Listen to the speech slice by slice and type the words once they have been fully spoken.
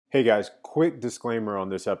Hey guys, quick disclaimer on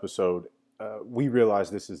this episode. We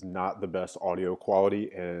realize this is not the best audio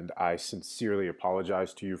quality, and I sincerely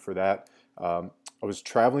apologize to you for that. I was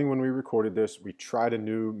traveling when we recorded this. We tried a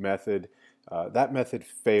new method. That method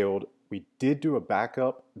failed. We did do a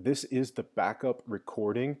backup. This is the backup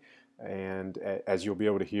recording, and as you'll be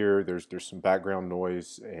able to hear, there's some background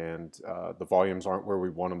noise, and the volumes aren't where we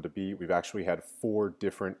want them to be. We've actually had 4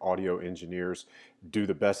 different audio engineers do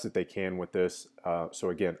the best that they can with this. So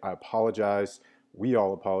again, I apologize. We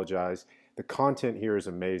all apologize. The content here is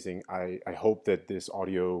amazing. I hope that this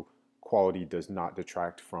audio quality does not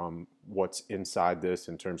detract from what's inside this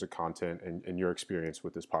in terms of content and your experience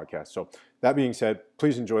with this podcast. So that being said,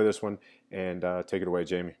 please enjoy this one and take it away,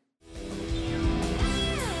 Jamie.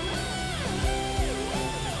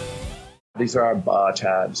 These are our bar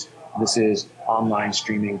tabs. This is online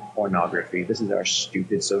streaming pornography. This is our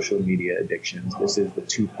stupid social media addictions. This is the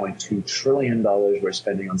 $2.2 trillion we're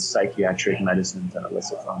spending on psychiatric medicines and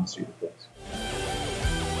illicit pharmaceuticals.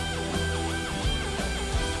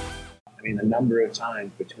 I mean, the number of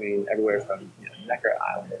times between everywhere from Necker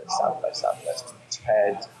Island to South by Southwest,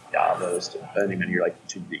 TED, Davos to Burning Man, you're like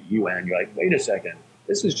to the UN, you're like, wait a second,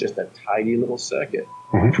 this is just a tidy little circuit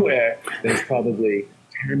where there's probably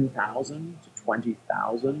 10,000 to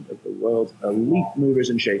 20,000 of the world's elite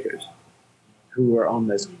movers and shakers who are on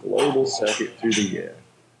this global circuit through the year,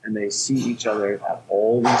 and they see each other at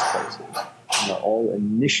all these places, and they're all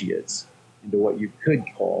initiates into what you could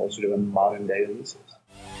call sort of a modern day Ulysses.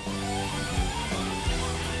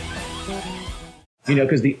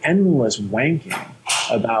 Because the endless wanking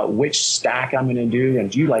about which stack I'm going to do,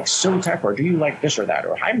 and do you like Siltec, or do you like this or that,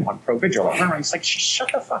 or I'm on Provigil, it's like,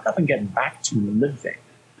 shut the fuck up and get back to living.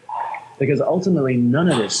 Because ultimately, none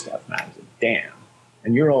of this stuff matters a damn.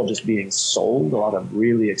 And you're all just being sold a lot of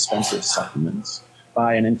really expensive supplements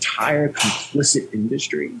by an entire complicit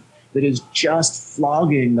industry that is just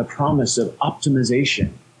flogging the promise of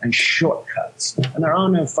optimization and shortcuts. And there are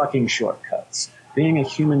no fucking shortcuts. Being a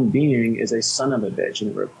human being is a son of a bitch,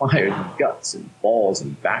 and it requires guts and balls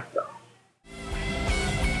and backbone.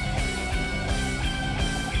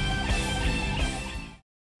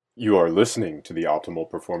 You are listening to the Optimal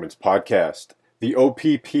Performance Podcast. The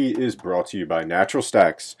OPP is brought to you by Natural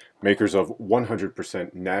Stacks, makers of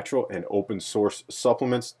 100% natural and open source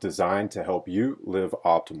supplements designed to help you live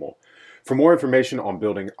optimal. For more information on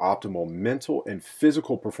building optimal mental and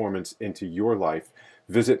physical performance into your life,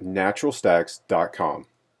 visit naturalstacks.com.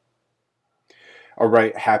 All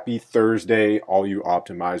right, happy Thursday, all you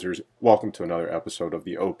optimizers. Welcome to another episode of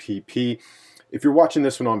the OPP. If you're watching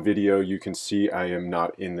this one on video, you can see I am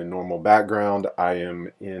not in the normal background. I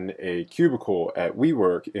am in a cubicle at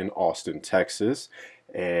WeWork in Austin, Texas,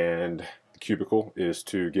 and the cubicle is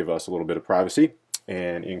to give us a little bit of privacy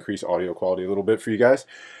and increase audio quality a little bit for you guys.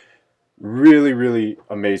 Really, really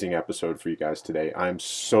amazing episode for you guys today. I'm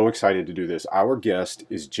so excited to do this. Our guest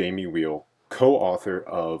is Jamie Wheal, co-author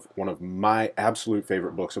of one of my absolute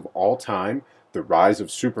favorite books of all time, The Rise of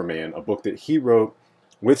Superman, a book that he wrote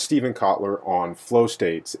with Steven Kotler on flow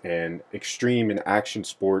states and extreme and action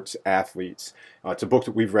sports athletes. It's a book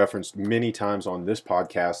that we've referenced many times on this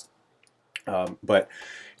podcast. But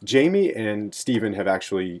Jamie and Steven have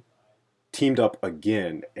actually teamed up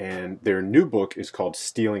again, and their new book is called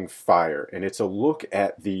Stealing Fire, and it's a look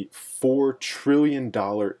at the $4 trillion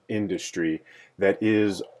industry that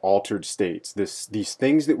is altered states. These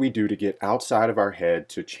things that we do to get outside of our head,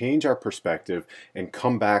 to change our perspective and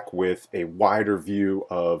come back with a wider view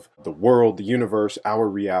of the world, the universe, our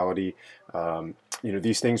reality.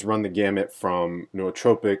 These things run the gamut from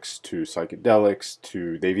nootropics to psychedelics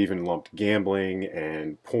to they've even lumped gambling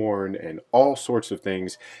and porn and all sorts of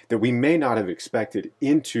things that we may not have expected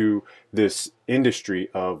into this industry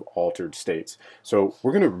of altered states. So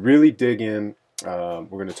we're going to really dig in. We're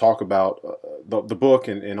going to talk about the book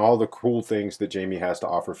and all the cool things that Jamie has to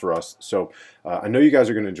offer for us. So I know you guys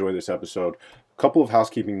are going to enjoy this episode. A couple of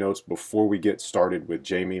housekeeping notes before we get started with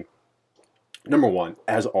Jamie. Number one,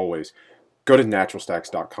 as always, go to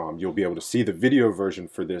naturalstacks.com. You'll be able to see the video version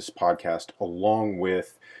for this podcast along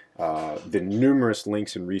with the numerous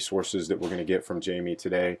links and resources that we're going to get from Jamie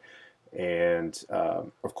today. And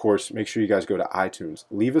of course, make sure you guys go to iTunes.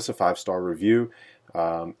 Leave us a 5-star review.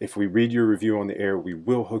 If we read your review on the air, we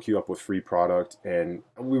will hook you up with free product, and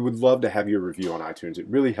we would love to have your review on iTunes. It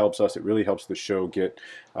really helps us. It really helps the show get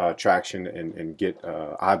traction and get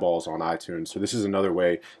eyeballs on iTunes. So this is another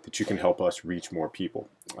way that you can help us reach more people.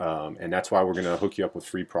 And that's why we're going to hook you up with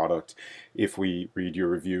free product if we read your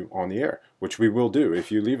review on the air, which we will do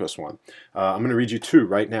if you leave us one. I'm going to read you 2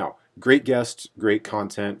 right now. Great guests, great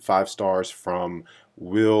content, 5 stars from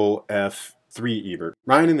Will F. F3Ebert.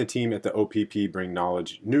 Ryan and the team at the OPP bring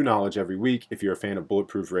new knowledge every week. If you're a fan of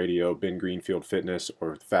Bulletproof Radio, Ben Greenfield Fitness,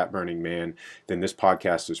 or Fat Burning Man, then this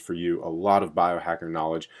podcast is for you. A lot of biohacker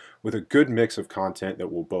knowledge with a good mix of content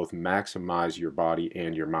that will both maximize your body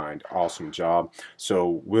and your mind. Awesome job.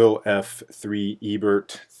 So Will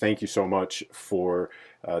F3Ebert, thank you so much for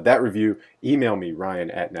that review. Email me,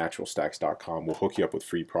 ryan@naturalstacks.com. We'll hook you up with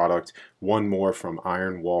free product. One more from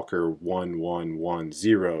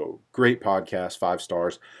Ironwalker1110. Great podcast, 5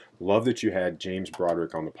 stars. Love that you had James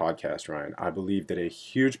Broderick on the podcast, Ryan. I believe that a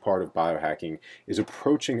huge part of biohacking is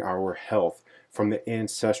approaching our health from the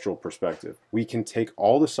ancestral perspective. We can take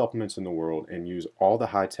all the supplements in the world and use all the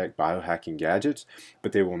high-tech biohacking gadgets,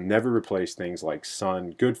 but they will never replace things like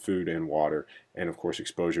sun, good food and water, and of course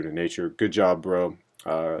exposure to nature. Good job, bro.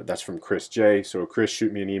 That's from Chris J. So Chris,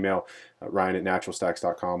 shoot me an email,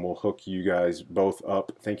 ryan@naturalstacks.com. We'll hook you guys both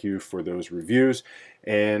up. Thank you for those reviews.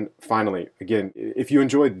 And finally, again, if you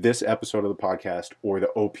enjoyed this episode of the podcast or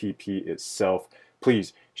the OPP itself,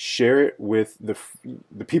 please share it with the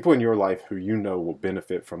people in your life who you know will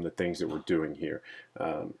benefit from the things that we're doing here.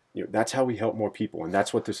 That's how we help more people, and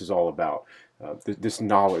that's what this is all about. This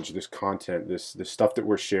knowledge, this content, this stuff that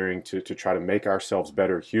we're sharing to try to make ourselves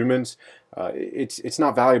better humans, it's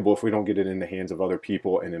not valuable if we don't get it in the hands of other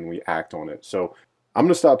people and then we act on it. So I'm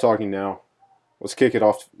going to stop talking now. Let's kick it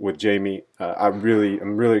off with Jamie. I'm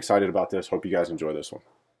really excited about this. Hope you guys enjoy this one.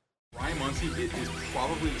 Ryan Munsey is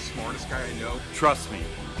probably the smartest guy I know. Trust me,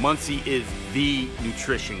 Munsey is the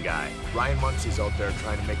nutrition guy. Ryan Munsey's out there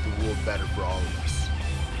trying to make the world better for all of us.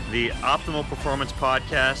 The Optimal Performance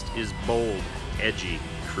Podcast is bold, edgy,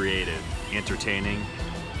 creative, entertaining,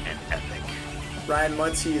 and epic. Ryan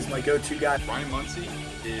Munsey is my go-to guy. Ryan Munsey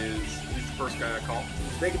he's the first guy I call.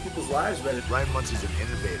 He's making people's lives better. Ryan Munsey's an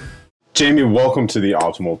innovator. Jamie, welcome to the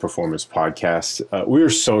Optimal Performance Podcast. We are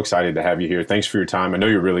so excited to have you here. Thanks for your time. I know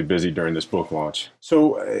you're really busy during this book launch.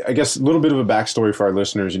 So I guess a little bit of a backstory for our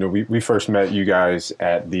listeners. We first met you guys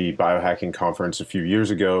at the biohacking conference a few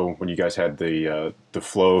years ago when you guys had the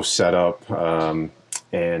flow set up,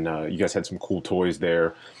 and you guys had some cool toys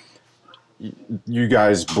there. You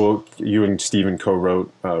guys you and Steven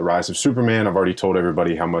co-wrote Rise of Superman. I've already told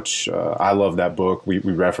everybody how much I love that book. We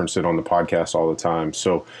reference it on the podcast all the time.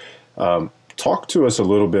 So talk to us a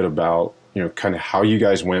little bit about, kind of how you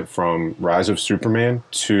guys went from Rise of Superman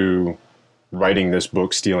to writing this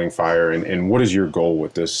book, Stealing Fire, and what is your goal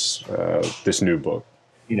with this new book?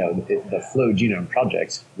 The Flow Genome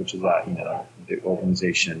Project, which is the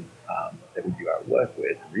organization that we do our work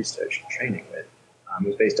with, research and training with,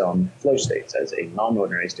 was based on flow states as a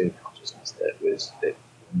non-ordinary state of consciousness that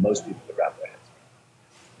most people could wrap their heads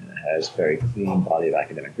around. And it has very clean body of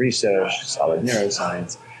academic research, solid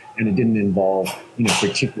neuroscience, and it didn't involve,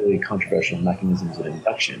 particularly controversial mechanisms of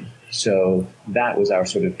induction. So that was our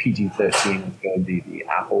sort of PG-13, was going to be the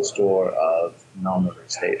Apple Store of non-ordinary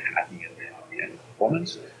state hacking and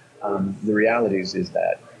performance. The reality is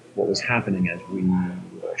that what was happening as we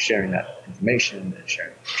were sharing that information and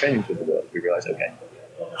sharing trainings with the world, we realized, okay,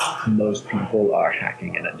 most people are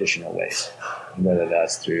hacking in additional ways, whether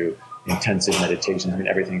that's through intensive meditations,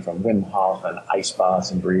 everything from Wim Hof and ice baths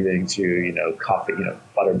and breathing to, coffee,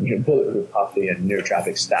 bulletproof coffee and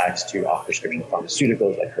neurotropic stacks to off-prescription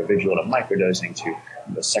pharmaceuticals like Provigil and microdosing to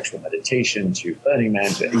sexual meditation to Burning Man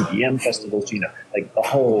to EDM festivals, to, like the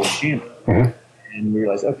whole gamut. Mm-hmm. And we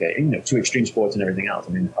realized, okay, to extreme sports and everything else.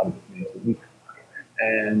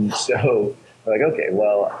 And so we're like, okay,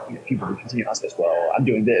 well, people would continue to ask us, well, I'm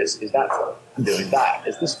doing this, is that flow? I'm doing that,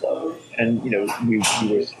 is this flow? And, we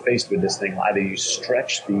were faced with this thing, either you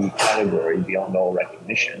stretch the category beyond all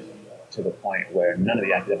recognition to the point where none of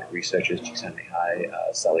the academic researchers, Csikszentmihalyi,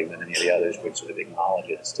 Seligman, any of the others would sort of acknowledge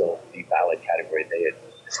it as still the valid category they had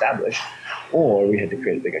established, or we had to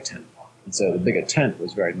create a bigger tent. And so the bigger tent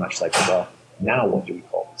was very much like, well, now what do we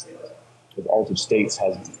call these things? Because altered states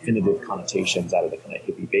has definitive connotations out of the kind of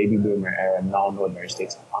hippie baby boomer era. Non-ordinary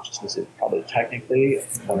states of consciousness is probably technically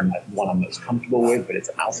one I'm most comfortable with, but it's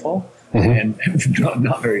a mouthful and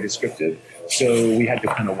not very descriptive. So we had to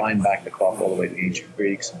kind of wind back the clock all the way to the ancient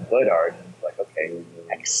Greeks and blood art, and like, okay,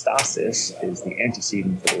 ecstasis is the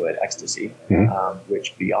antecedent for the word ecstasy,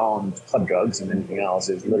 which beyond club drugs and anything else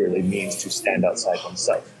is literally means to stand outside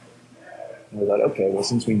oneself. And we thought, okay, well,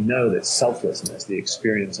 since we know that selflessness, the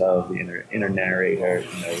experience of the inner narrator,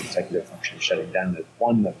 executive function shutting down, is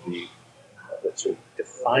one of the sort of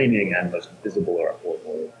defining and most visible or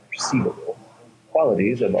perceivable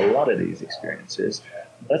qualities of a lot of these experiences,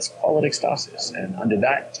 let's call it ecstasis. And under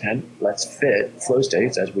that tent, let's fit flow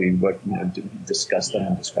states as we discuss them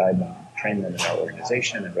and describe them, train them in our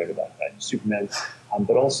organization, and wrote about that in Superman.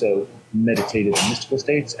 but also meditative and mystical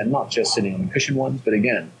states, and not just sitting on the cushion ones, but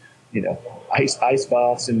again, ice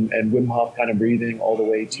baths and Wim Hof kind of breathing, all the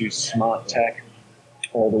way to smart tech,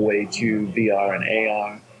 all the way to VR and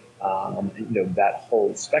AR, that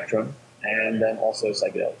whole spectrum, and then also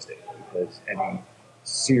psychedelic states, because any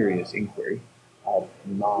serious inquiry of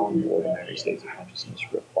non-ordinary states of consciousness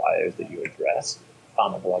requires that you address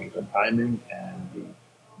pharmacological priming, and the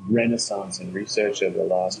renaissance in research over the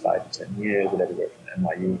last 5 to 10 years, with everywhere from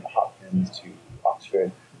NYU to Hopkins to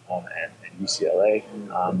Oxford and UCLA,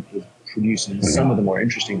 is producing some of the more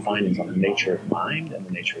interesting findings on the nature of mind and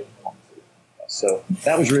the nature of consciousness. So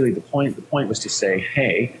that was really the point. The point was to say,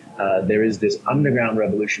 hey, there is this underground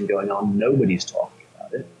revolution going on. Nobody's talking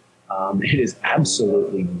about it. It is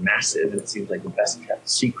absolutely massive, and it seems like the best kept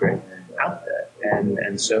secret out there.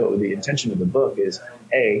 And so the intention of the book is,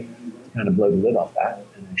 A, to kind of blow the lid off that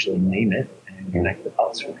and actually name it and connect the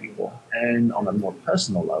dots for people. And on a more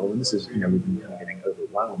personal level, and this is, we've been kind of getting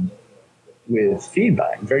overwhelmed with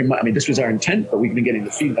feedback very much. I mean, this was our intent, but we've been getting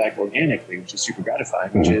the feedback organically, which is super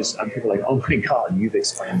gratifying, which is people are like, oh my God, you've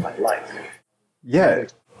explained my life. Yeah.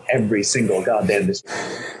 Every single goddamn decision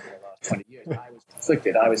in the last 20 years. I was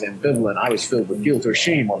conflicted, I was ambivalent, I was filled with guilt or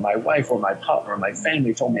shame, or my wife or my partner or my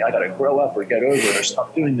family told me I got to grow up or get over it or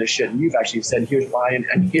stop doing this shit. And you've actually said, here's why,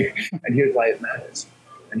 and here's why it matters.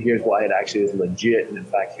 And here's why it actually is legit. And in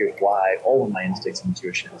fact, here's why all of my instincts and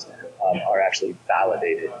intuitions are actually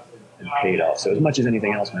validated and paid off. So as much as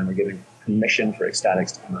anything else, man, we're giving permission for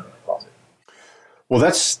ecstatics to come out of the closet. Well,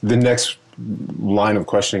 that's the next line of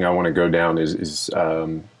questioning I want to go down is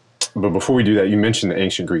but before we do that, you mentioned the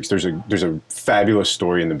ancient Greeks. There's a fabulous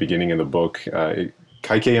story in the beginning of the book,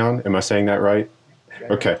 Kaikeion. Am I saying that right?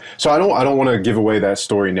 Okay. So I don't want to give away that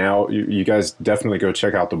story now. You guys definitely go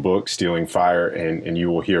check out the book, Stealing Fire, and you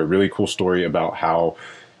will hear a really cool story about how,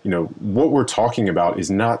 what we're talking about is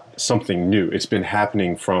not something new. It's been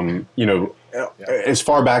happening from, as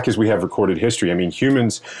far back as we have recorded history. I mean,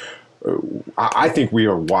 humans, I think we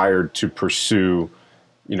are wired to pursue,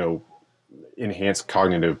 enhanced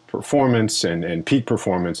cognitive performance and peak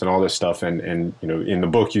performance and all this stuff. And in the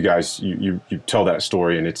book, you guys, you tell that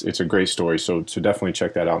story, and it's a great story. So definitely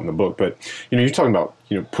check that out in the book. But, you're talking about,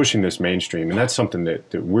 pushing this mainstream, and that's something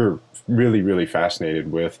that we're really, really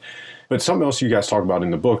fascinated with. But something else you guys talk about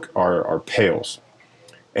in the book are pales.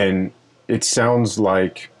 And it sounds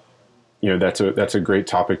like, that's a great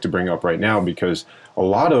topic to bring up right now, because a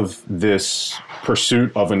lot of this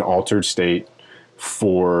pursuit of an altered state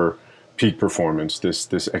for peak performance, this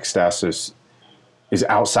ecstasis, is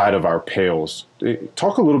outside of our pales.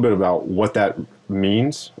 Talk a little bit about what that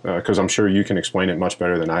means, because I'm sure you can explain it much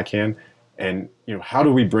better than I can. And how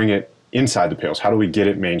do we bring it inside the pales? How do we get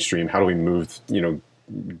it mainstream? How do we move,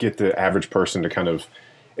 get the average person to kind of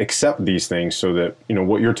accept these things so that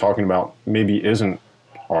what you're talking about maybe isn't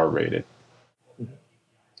R-rated?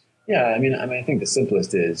 Yeah, I mean, I think the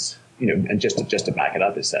simplest is, and just to back it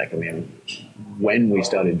up a sec, I mean, when we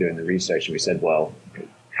started doing the research, we said, well,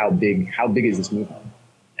 how big is this movement?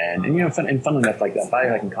 And funnily enough, like that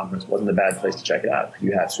biohacking conference wasn't a bad place to check it out.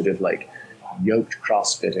 You had sort of like yoked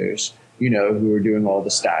CrossFitters, who were doing all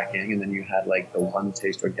the stacking, and then you had like the one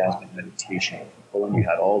taste orgasmic meditation people, and you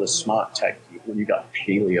had all the smart tech people, and you got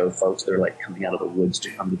paleo folks that are like coming out of the woods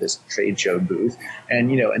to come to this trade show booth,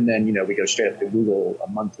 and then we go straight up to Google a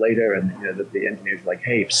month later, and the engineers are like,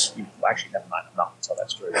 hey, actually never mind, I'm not going to tell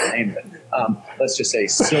that story by name, but let's just say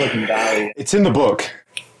Silicon Valley. It's in the book.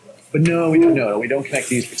 But no, we don't connect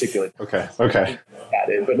these particular. Okay.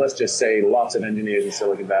 But let's just say lots of engineers in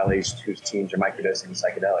Silicon Valley whose teams are microdosing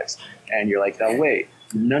psychedelics, and you're like, now wait,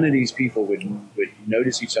 none of these people would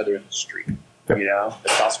notice each other in the street. The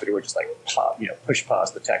CrossFitter would just like push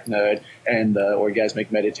past the tech nerd, and the orgasmic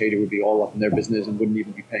meditator would be all up in their business and wouldn't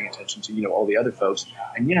even be paying attention to all the other folks.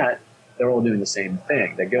 And yet they're all doing the same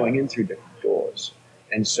thing. They're going in through different doors.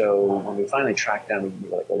 And so when we finally tracked down, we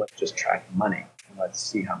were like, well, let's just track money. Let's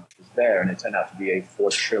see how much is there. And it turned out to be a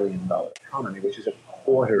 $4 trillion economy, which is a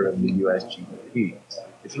quarter of the US GDP.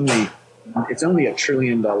 It's only $1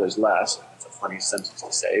 trillion less. It's a funny sentence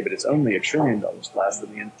to say, but it's only $1 trillion less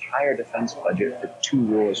than the entire defense budget for 2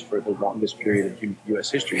 wars for the longest period of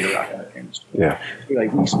US history, Iraq and Afghanistan. Yeah.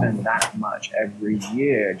 So we spend that much every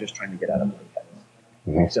year just trying to get out of the defense.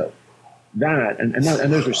 Mm-hmm. So that, and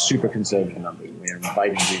those are super conservative numbers. We're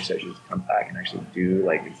inviting researchers to come back and actually do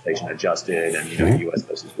like inflation adjusted and US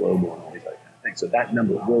versus global and all these other kind of things. So that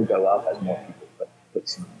number will go up as more people put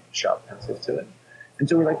some sharp pencils to it. And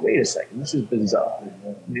so we're like, wait a second, this is bizarre.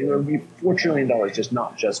 $4 trillion does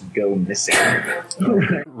not just go missing.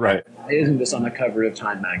 Right. Why isn't this on the cover of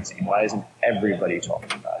Time magazine? Why isn't everybody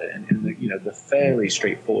talking about it. And the fairly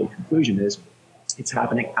straightforward conclusion is it's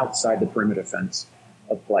happening outside the perimeter fence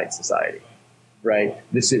of polite society, right?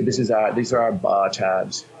 These are our bar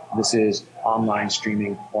tabs. This is online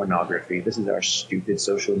streaming pornography. This is our stupid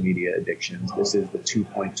social media addictions. This is the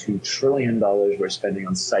 $2.2 trillion we're spending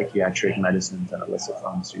on psychiatric medicines and illicit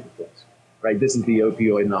pharmaceuticals, right? This is the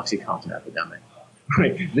opioid and OxyContin epidemic,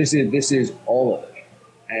 right? This is all of it.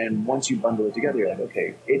 And once you bundle it together, you're like,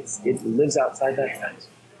 okay, it lives outside that fence.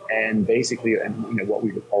 And basically, what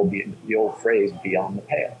we would call the old phrase, beyond the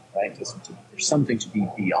pale, right? For something to be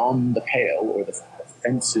beyond the pale or the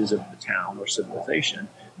fences of the town or civilization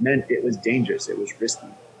meant it was dangerous, it was risky,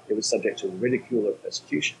 it was subject to ridicule or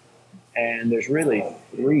persecution. And there's really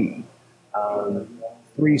three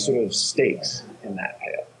sort of stakes in that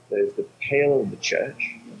pale. There's the pale of the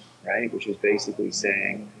church, right, which is basically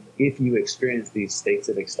saying if you experience these states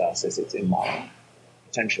of ecstasis, it's immoral,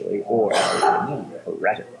 potentially, or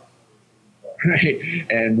heretical. Right?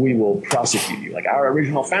 And we will prosecute you. Like our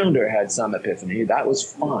original founder had some epiphany, that was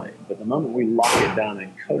fine. But the moment we lock it down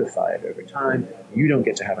and codify it over time, you don't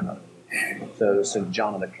get to have another. So St.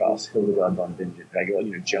 John of the Cross, Hildegard von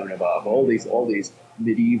Bingen, Joan of Arc, all these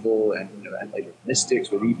medieval and later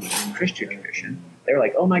mystics with even Christian tradition, they're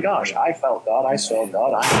like, oh my gosh, I felt God, I saw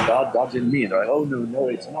God, I'm God, God's in me. And they're like, oh no,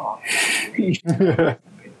 it's not.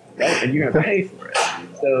 Right? And you're going to pay for it.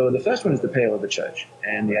 So the first one is the pale of the church,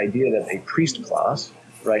 and the idea that a priest class,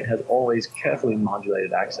 right, has always carefully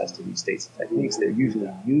modulated access to these states and techniques. They're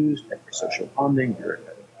usually used for social bonding,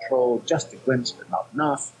 bureaucratic control, just a glimpse, but not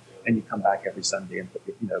enough. And you come back every Sunday and put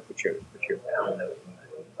your down note in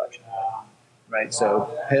the collection, right?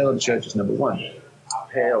 So pale of the church is number one.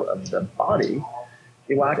 Pale of the body.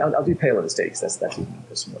 Well, I'll do pale of the states. That's even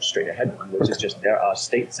a more straight ahead one, which is just there are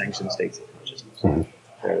state-sanctioned states of consciousness.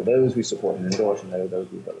 There are those we support and endorse, and there are those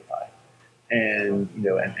we vilify. And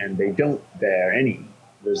and they don't bear any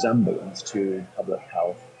resemblance to public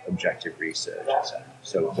health, objective research, etc.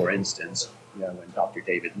 So, for instance, when Dr.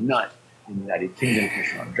 David Nutt in the United Kingdom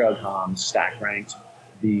Commission on Drug Harm stack ranked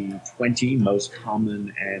the 20 most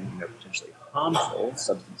common and potentially harmful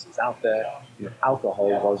substances out there,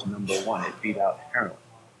 alcohol was number one. It beat out heroin.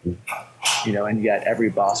 And yet every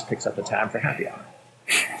boss picks up the tab for happy hour.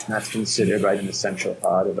 And that's considered an essential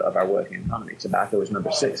part of our working economy. Tobacco was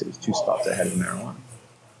number 6. It was 2 spots ahead of marijuana.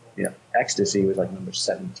 Ecstasy was number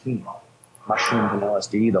 17. Mushrooms and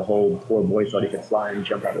LSD, the whole poor boy thought he could fly and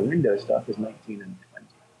jump out the window stuff, was 19 and 20.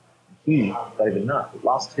 He, David Nutt,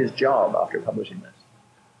 lost his job after publishing this.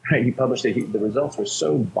 Right? He published it. The results were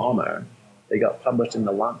so bomber, they got published in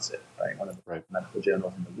The Lancet, one of the medical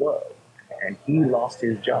journals in the world. And he lost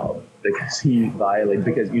his job because he violated,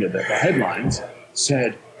 the headlines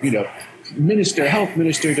said, health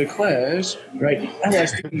minister declares,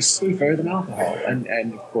 LSD is safer than alcohol.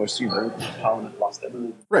 And of course, Parliament lost their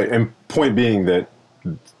move. Right. And point being that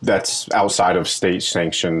that's outside of state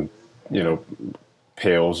sanctioned,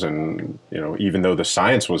 pales. And, even though the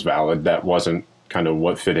science was valid, that wasn't kind of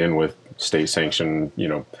what fit in with state sanctioned,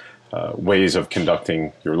 ways of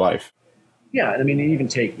conducting your life. Yeah, I mean, even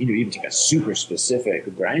take a super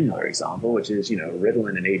specific granular example, which is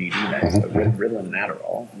Ritalin and ADD meds, Ritalin and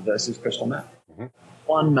Adderall versus crystal meth.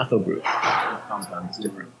 One methyl group compound is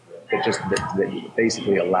different. That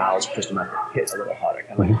basically allows crystal meth to hit a little harder,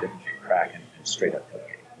 kind of like the difference between crack and straight up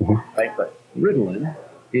cocaine, right? But Ritalin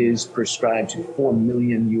is prescribed to 4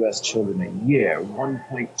 million U.S. children a year,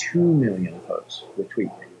 1.2 million folks with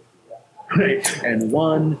tweaking. Right. And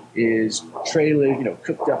one is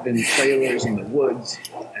cooked up in trailers in the woods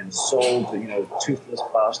and sold to, toothless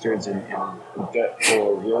bastards in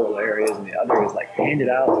dirt-poor rural areas. And the other is handed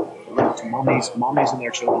out to mommies and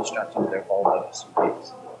their children strapped into their Volvo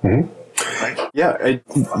SUVs. Right? Yeah.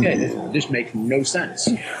 This makes no sense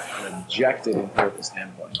from an objective empirical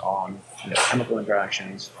standpoint on chemical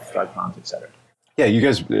interactions, drug harms, etc. Yeah, you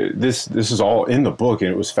guys, this is all in the book,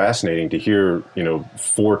 and it was fascinating to hear,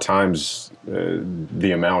 4 times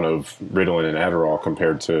the amount of Ritalin and Adderall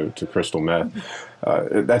compared to crystal meth.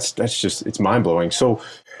 That's just, it's mind-blowing. So,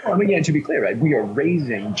 to be clear, right, we are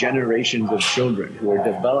raising generations of children who are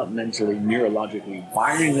developmentally, neurologically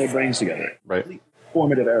wiring their brains together. Right.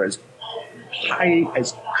 Formative errors, high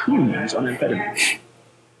as coons on amphetamines.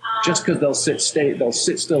 Just because they'll sit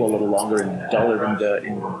still a little longer and duller than dirt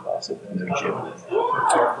in the closet in their gym.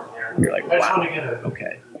 You're like, wow,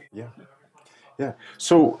 okay. Yeah.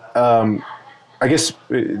 So I guess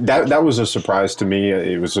that was a surprise to me.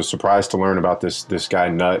 It was a surprise to learn about this guy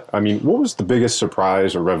Nutt. I mean, what was the biggest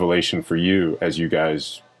surprise or revelation for you as you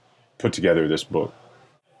guys put together this book?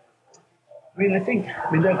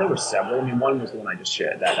 There were several. One was the one I just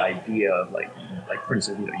shared, that idea of like for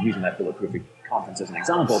instance, using that Bulletproof conference as an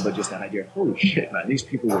example, but just that idea of, holy shit, man, these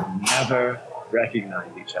people would never recognize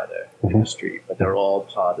each other in the street, but they're all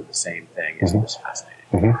part of the same thing. Isn't this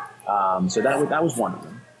fascinating? So that was one of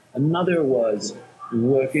them. Another was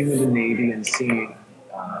working with the Navy and seeing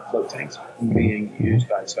float tanks being used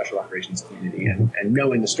by the special operations community, and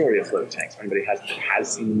knowing the story of float tanks. If anybody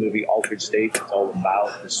has seen the movie Altered State, it's all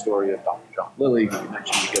about the story of Dr. John Lilly, who you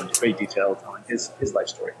mentioned. We go into great detail telling his life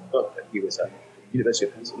story in the book, that he was a University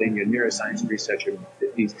of Pennsylvania neuroscience researcher in the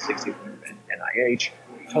 50s and 60s in NIH,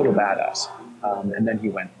 total badass. And then he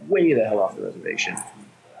went way the hell off the reservation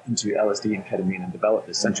into LSD and ketamine and developed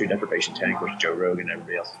this sensory deprivation tank, which Joe Rogan and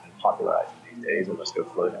everybody else has been popularizing these days. And let's go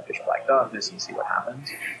float in pitch black darkness and see what happens.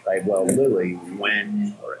 Right? Well, Lilly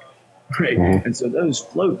went for it. Right? And so those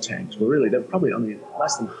float tanks were really, there were probably only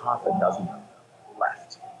less than half a dozen of them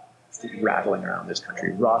left, rattling around this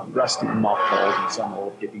country, rusty mothballs in some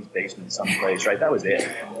old hippie's basement someplace. Right? That was it.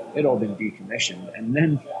 It all been decommissioned. And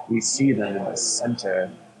then we see them in the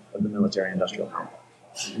center of the military-industrial complex.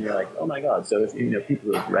 And you're like, oh my God. So if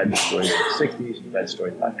people who have read the stories of the 60s and read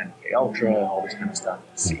stories about MK Ultra and all this kind of stuff,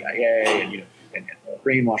 CIA and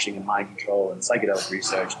brainwashing and mind control and psychedelic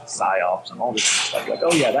research and psyops and all this kind of stuff, like,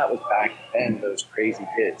 oh yeah, that was back then, those crazy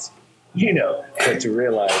kids. But to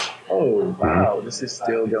realize, oh wow, this is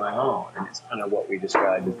still going on, and it's kind of what we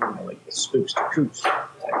described as like the spooks to kooks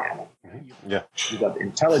dynamic. Yeah. You've got the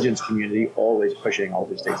intelligence community always pushing all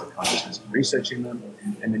these states of consciousness and researching them.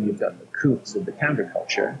 And then you've got the kooks of the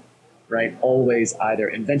counterculture, right? Always either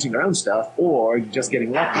inventing their own stuff or just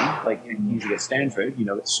getting lucky, like Kesey at Stanford,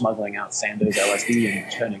 smuggling out Sandoz LSD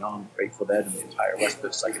and turning on Grateful Dead and the entire West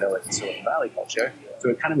Coast psychedelic and Silicon Valley culture. So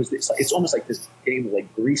it kind of was, it's almost like this game of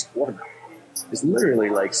like greased watermelon. It's literally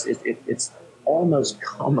like, it's almost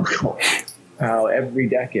comical how every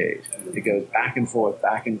decade it goes back and forth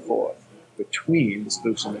between the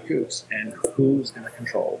spooks and the kooks, and who's going to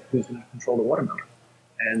control the watermelon.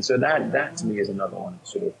 And so that to me is another one of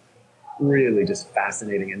sort of really just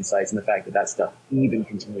fascinating insights, and the fact that stuff even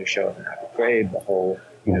continues to show up in Happy Crave, the whole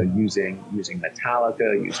using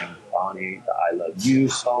Metallica, using Bonnie, the I Love You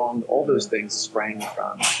song, all those things sprang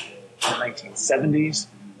from the 1970s.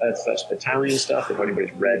 Such Battalion stuff. If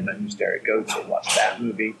anybody's read Men Who Stare at Goats or watched that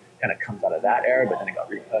movie, kind of comes out of that era, but then it got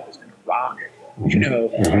repurposed into rock,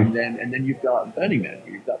 and then you've got Burning Man,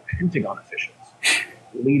 you've got Pentagon officials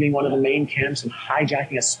leading one of the main camps and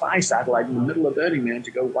hijacking a spy satellite in the middle of Burning Man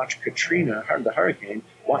to go watch Katrina, the hurricane,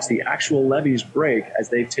 watch the actual levees break as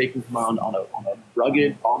they've taken command on a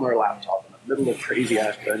rugged bomber laptop in the middle of crazy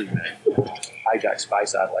ass Burning Man, hijack spy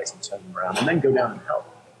satellites and turn them around, and then go down and help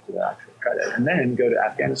to the actual credit, and then go to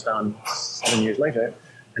Afghanistan 7 years later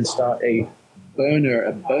and start a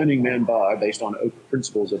Burning Man bar based on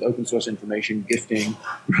principles of open source information, gifting,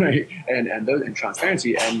 right, and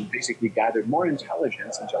transparency, and basically gathered more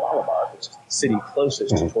intelligence in Jalalabad, which is the city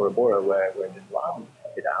closest to Tora Bora, where Bin Laden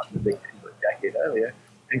hid out in the big thing a decade earlier,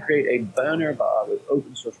 and create a burner bar with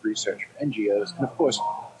open source research for NGOs. And of course,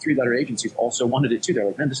 three-letter agencies also wanted it too. They're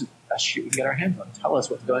like, man, this is the best shit we can get our hands on. Tell us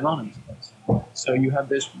what's going on in this place. So you have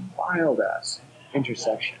this wild-ass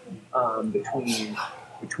intersection between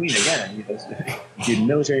again, the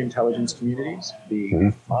military intelligence communities,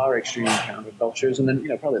 the far extreme countercultures, and then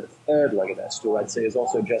probably the third leg of that stool, I'd say, is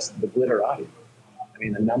also just the glitterati. I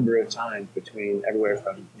mean, the number of times between everywhere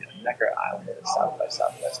from Necker Island to South by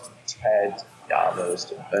Southwest, to TED, to Davos,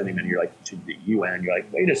 to Burning Man, you're like, to the UN, you're like,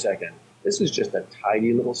 wait a second, this is just a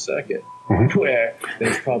tiny little circuit where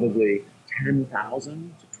there's probably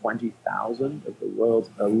 10,000 to 20,000 of the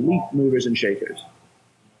world's elite movers and shakers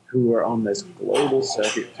who are on this global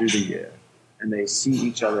circuit through the year, and they see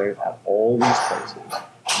each other at all these places,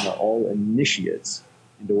 and they're all initiates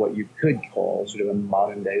into what you could call sort of a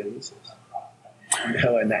modern day Ulysses.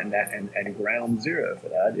 And ground zero for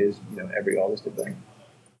that is every August of Burning.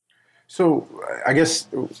 So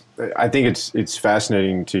I think it's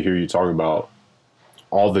fascinating to hear you talk about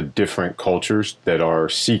all the different cultures that are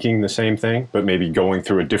seeking the same thing, but maybe going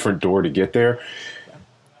through a different door to get there.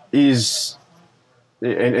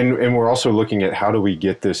 And we're also looking at how do we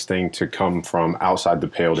get this thing to come from outside the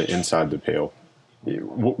pale to inside the pale.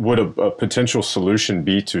 Would a potential solution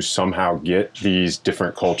be to somehow get these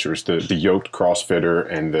different cultures, the yoked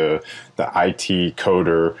CrossFitter and the IT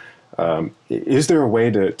coder? Is there a way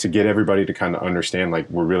to get everybody to kind of understand, like,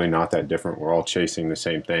 we're really not that different, we're all chasing the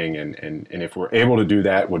same thing, and if we're able to do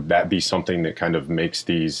that, would that be something that kind of makes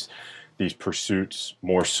these pursuits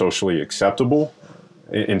more socially acceptable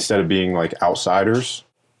instead of being like outsiders?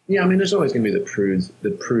 Yeah, I mean, there's always going to be the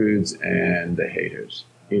prudes and the haters.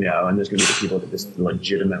 and there's going to be the people that this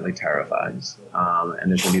legitimately terrifies, and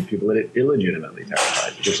there's going to be the people that it illegitimately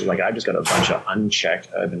terrifies. Which is like, I've just got a bunch of unchecked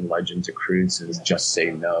urban legends accrued since Just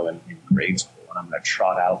Say No in grade school, and I'm going to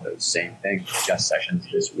trot out those same things with Jeff Sessions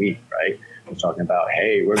this week, right? We're talking about,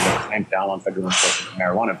 hey, we're going to clamp down on federal enforcement of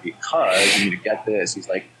marijuana because you need to get this. He's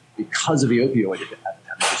like, because of the opioid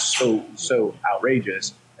epidemic is so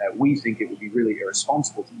outrageous that we think it would be really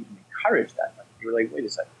irresponsible to even encourage that. You were like, wait a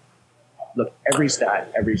second. Look, every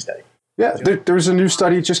study. Yeah, there's a new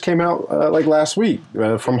study just came out like last week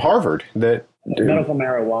from Harvard that medical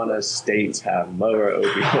marijuana states have lower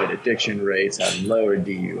opioid addiction rates, have lower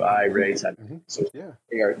DUI rates. So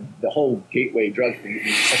they are the whole gateway drug thing,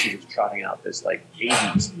 especially just trotting out this like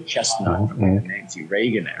 80s chestnut from the Nancy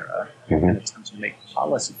Reagan era and attempt to make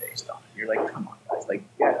policy based on it. You're like, come on, guys, like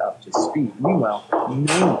get up to speed. Meanwhile,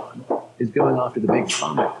 no one is going after the big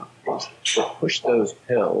pharma companies that push those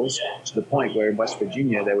pills to the point where in West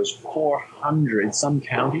Virginia there was 400, some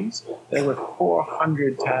counties, there were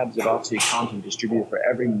 400 tabs of OxyContin distributed for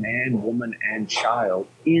every man, woman, and child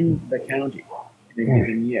in the county in a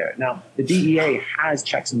given year. Now, the DEA has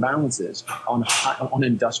checks and balances on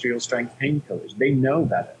industrial strength painkillers. They know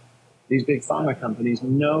better. These big pharma companies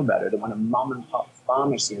know better than when a mom and pop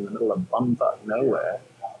pharmacy in the middle of bumfuck nowhere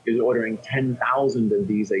is ordering 10,000 of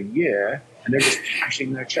these a year, and they're just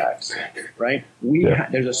cashing their checks, right?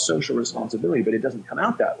 There's a social responsibility, but it doesn't come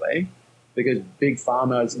out that way because big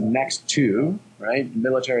pharma is next to, right,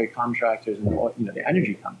 military contractors and the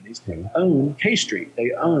energy companies own K Street.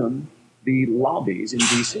 They own the lobbies in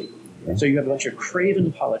D.C. So you have a bunch of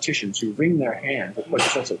craven politicians who wring their hands of course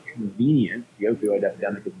it's also convenient. The opioid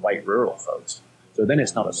epidemic is white rural folks. So then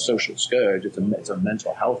it's not a social scourge, it's a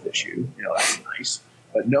mental health issue. That's nice.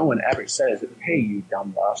 But no one ever says, hey, you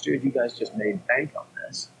dumb bastard, you guys just made bank on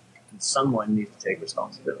this. And someone needs to take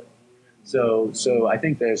responsibility. So I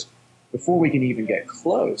think before we can even get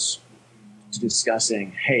close to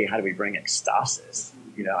discussing, hey, how do we bring ecstasis?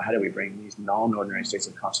 How do we bring these non-ordinary states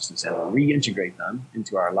of consciousness and reintegrate them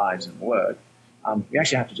into our lives and work? We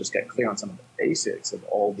actually have to just get clear on some of the basics of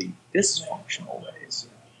all the dysfunctional ways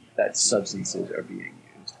that substances are being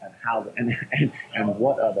used and how and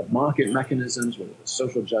what are the market mechanisms, what are the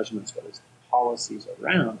social judgments, what is the policies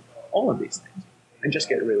around all of these things, and just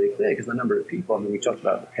get really clear because the number of people, we talked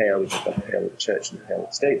about the pale, we talked about the pale of the church and the pale of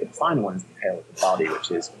the state, but the final one is the pale of the body,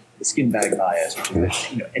 which is the skin bag bias,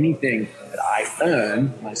 which is anything that I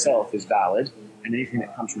earn myself is valid, and anything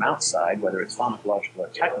that comes from outside, whether it's pharmacological or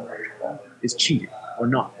technological, is cheating or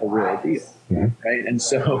not a real deal, right? And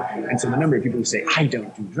so the number of people who say, I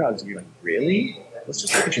don't do drugs, and you're like, really? Let's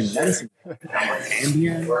just look at your medicine. I'm on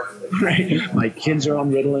Ambien, right? My kids are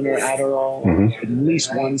on Ritalin or Adderall. At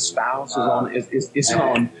least one spouse is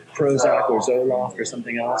on Prozac or Zoloft or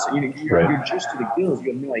something else. You're just to the gills.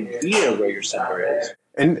 You have no idea where your center is.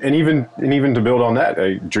 And even to build on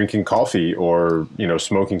that, drinking coffee or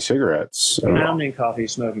smoking cigarettes. Pounding coffee,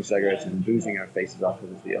 smoking cigarettes, and boozing our faces off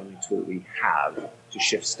is the only tool we have to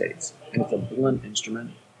shift states, and it's a blunt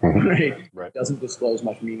instrument. Right? It doesn't disclose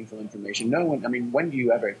much meaningful information. No one, when do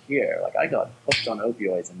you ever hear, I got hooked on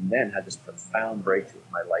opioids and then had this profound breakthrough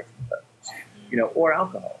in my life and purpose, or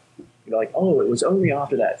alcohol. It was only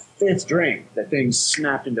after that fifth drink that things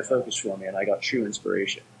snapped into focus for me and I got true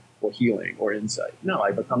inspiration or healing or insight. No, I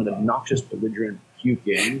become an obnoxious, belligerent,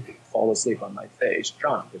 puking, fall asleep on my face,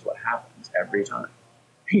 drunk is what happens every time,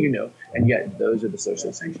 and yet those are the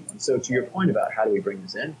socially sanctioned ones. So to your point about how do we bring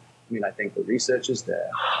this in, I think the research is there.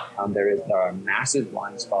 There are massive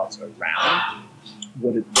blind spots around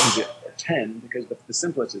what does it portend, because the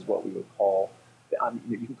simplest is what we would call,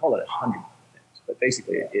 you can call it 100 things, but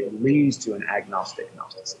basically it leads to an agnostic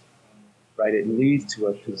Gnosticism, right? It leads to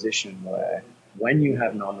a position where when you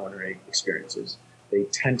have non-ordinary experiences, they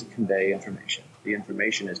tend to convey information. The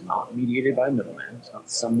information is not mediated by a middleman. It's not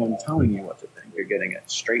someone telling you what to think. You're getting it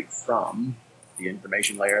straight from the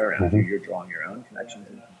information layer, and you're drawing your own connections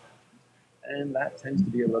and that tends to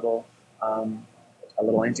be a little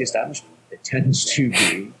anti-establishment. It tends to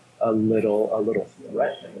be a little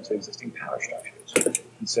threatening to existing power structures.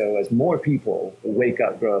 And so as more people wake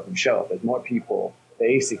up, grow up, and show up, as more people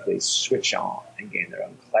basically switch on and gain their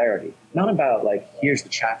own clarity, not about here's the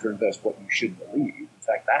chapter and verse what you should believe. In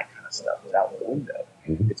fact, that kind of stuff is out the window.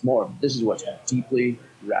 It's more of this is what's deeply,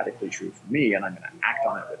 radically true for me, and I'm going to act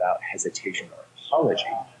on it without hesitation or apology.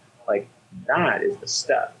 That is the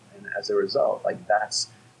step. And as a result, that's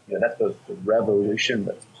both the revolution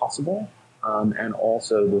that's possible and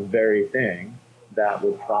also the very thing that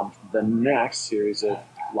would prompt the next series of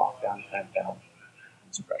lockdown, clampdown,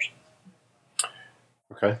 and suppression.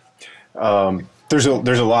 Okay.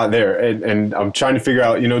 there's a lot there, and I'm trying to figure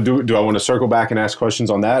out, do I want to circle back and ask questions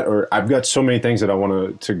on that, or I've got so many things that I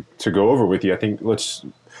want to go over with you. I think let's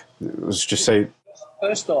just say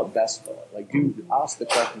first thought, best thought. Like, do ask the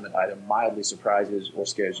question that either mildly surprises or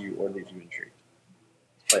scares you or leaves you intrigued.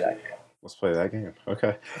 Play that game. Let's play that game.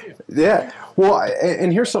 Okay. Yeah. Well,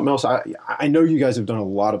 and here's something else. I know you guys have done a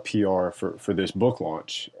lot of PR for this book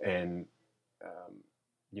launch, and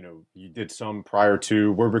you did some prior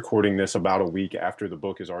to. We're recording this about a week after the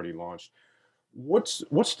book is already launched. What's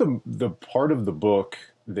the part of the book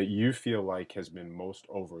that you feel like has been most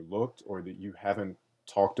overlooked, or that you haven't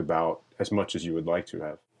talked about as much as you would like to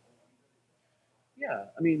have? Yeah,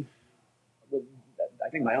 I mean, I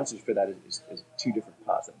think my answers for that is two different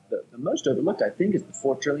parts. The most overlooked, I think, is the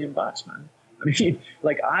 $4 trillion, man. I mean,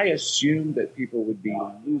 like, I assumed that people would be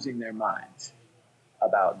losing their minds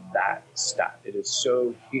about that stat. It is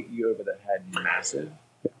so hit you over the head massive.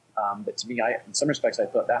 But to me, in some respects, I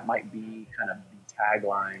thought that might be kind of the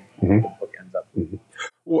tagline the book ends up with.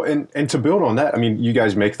 Well, and to build on that, I mean, you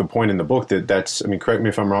guys make the point in the book that's, I mean, correct me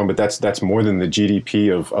if I'm wrong, but that's more than the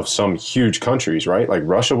GDP of some huge countries, right? Like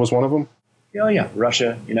Russia was one of them? Oh, yeah.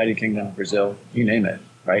 Russia, United Kingdom, Brazil, you name it,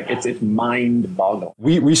 right? It's mind-boggling.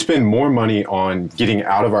 We spend more money on getting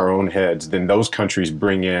out of our own heads than those countries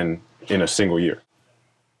bring in a single year.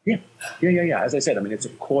 Yeah. As I said, I mean, it's a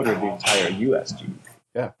quarter of the entire U.S. GDP.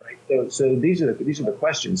 Yeah. Right? So these are the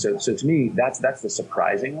questions. So to me, that's the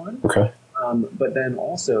surprising one. Okay. But then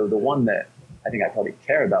also the one that I think I probably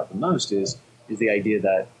care about the most is the idea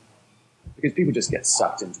that, because people just get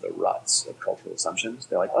sucked into the ruts of cultural assumptions.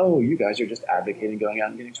 They're like, oh, you guys are just advocating going out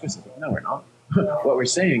and getting twisted. No, we're not. What we're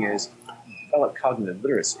saying is develop cognitive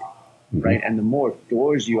literacy, right? And the more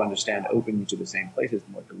doors you understand open you to the same places,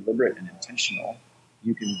 the more deliberate and intentional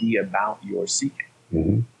you can be about your seeking.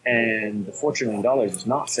 And the $4 trillion is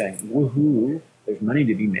not saying, woohoo, there's money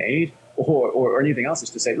to be made, or anything else. Is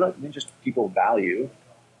to say, look, just people value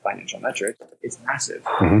financial metrics. It's massive.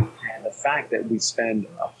 And the fact that we spend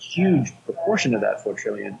a huge proportion of that $4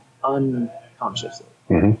 trillion unconsciously,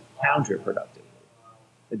 counterproductively,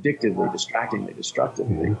 addictively, distractingly,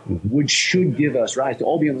 destructively, which should give us rise to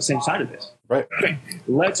all be on the same side of this. Right.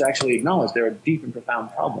 Let's actually acknowledge there are deep and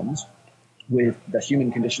profound problems with the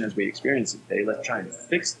human condition as we experience it today. Let's try and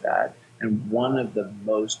fix that. And one of the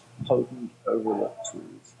most potent overlooked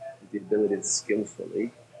tools is the ability to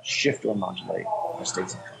skillfully shift or modulate our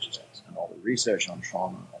states of consciousness. And all the research on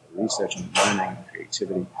trauma, all the research on learning and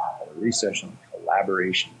creativity, all the research on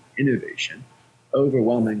collaboration and innovation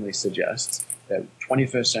overwhelmingly suggests that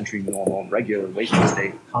 21st century normal, regular waking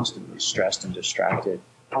state, constantly stressed and distracted,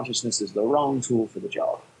 consciousness is the wrong tool for the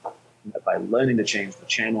job. And that by learning to change the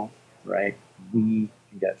channel, right, we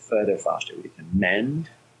can get further faster. We can mend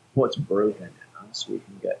what's broken in us. We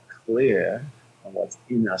can get clear on what's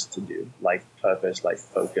in us to do, life purpose, life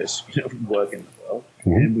focus, work in the world.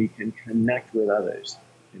 And we can connect with others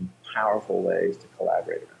in powerful ways to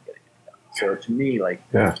collaborate around getting it done. So to me,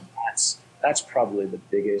 that's probably the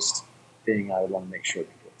biggest thing I would want to make sure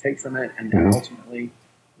people take from it. And then ultimately,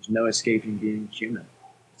 there's no escaping being human.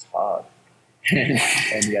 It's hard.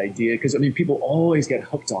 And the idea, because I mean, people always get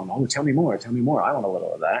hooked on, oh, tell me more. I want a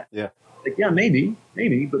little of that. Yeah. Like, yeah, maybe,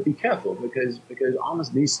 but be careful because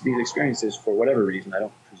honestly, these experiences, for whatever reason, I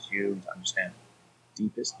don't presume to understand the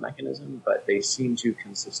deepest mechanism, but they seem to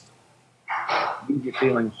consistently leave you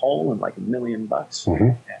feeling whole and like $1 million,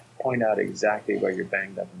 and point out exactly where you're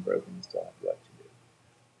banged up and broken and still have work to do.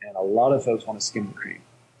 And a lot of folks want to skim the cream.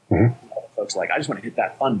 A lot of folks are like, I just want to hit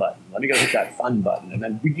that fun button. Let me go hit that fun button. And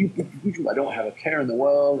then I don't have a care in the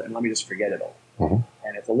world, and let me just forget it all.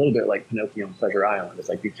 And it's a little bit like Pinocchio on Pleasure Island. It's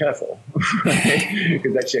like, be careful, right?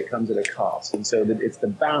 Because that shit comes at a cost. And so it's the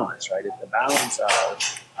balance, right? It's the balance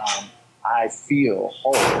of I feel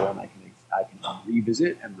whole and I can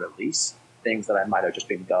revisit and release things that I might have just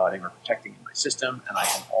been guarding or protecting in my system, and I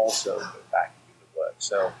can also go back and do the work.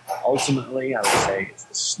 So ultimately, I would say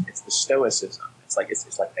it's the stoicism. It's like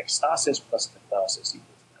ecstasis plus catharsis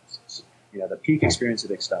equals gnosis. The peak experience of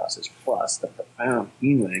ecstasis plus the profound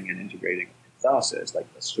healing and integrating catharsis,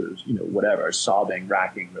 like the sort of, whatever, sobbing,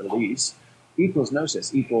 racking release, equals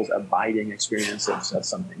gnosis, equals abiding experience of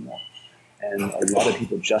something more. And a lot of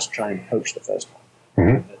people just try and poach the first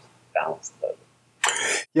one. Balance both.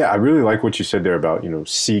 Yeah, I really like what you said there about,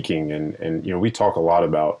 seeking and we talk a lot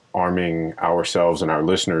about arming ourselves and our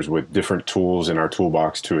listeners with different tools in our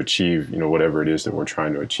toolbox to achieve, whatever it is that we're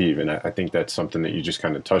trying to achieve. And I think that's something that you just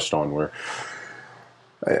kind of touched on where,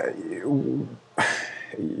 I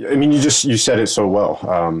mean, you said it so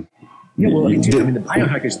well. Yeah, well, I mean, the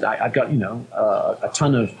biohackers. I've got a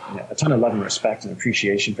ton of love and respect and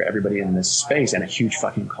appreciation for everybody in this space, and a huge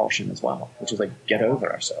fucking caution as well, which is like, get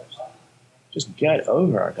over ourselves. Just get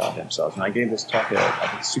over our goddamn selves. And I gave this talk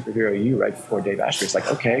at Superhero U right before Dave Asprey. It's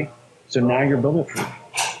like, okay, so now you're bulletproof.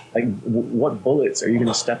 Like, what bullets are you going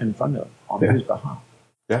to step in front of on whose behalf?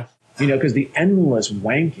 Yeah. Because the endless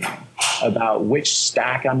wanking about which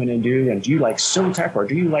stack I'm going to do, and do you like Siltech, or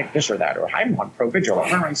do you like this or that, or I want Provigil,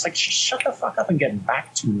 or it's like, shut the fuck up and get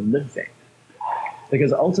back to living.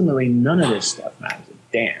 Because ultimately, none of this stuff matters a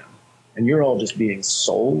damn. And you're all just being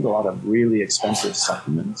sold a lot of really expensive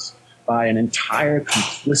supplements by an entire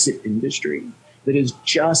complicit industry that is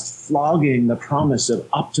just flogging the promise of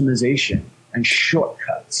optimization and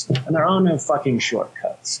shortcuts. And there are no fucking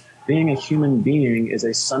shortcuts. Being a human being is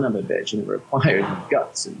a son of a bitch, and it requires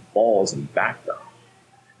guts and balls and backbone.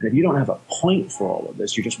 And if you don't have a point for all of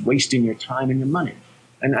this, you're just wasting your time and your money.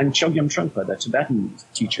 And Chogyam Trungpa, the Tibetan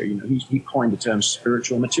teacher, he coined the term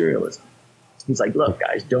spiritual materialism. He's like, look,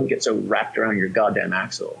 guys, don't get so wrapped around your goddamn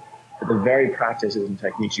axle that the very practices and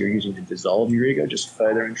techniques you're using to dissolve your ego just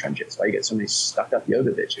further entrench it. That's why you get so many stuck up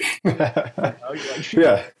yoga bitches.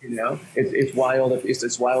 Yeah. It's why all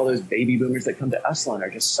those baby boomers that come to Esalen are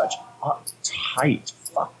just such uptight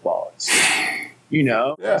fuckballs.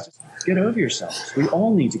 Just get over yourselves. We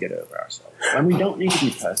all need to get over ourselves. And we don't need to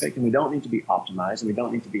be perfect, and we don't need to be optimized, and we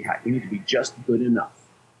don't need to be hacked. We need to be just good enough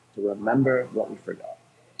to remember what we forgot,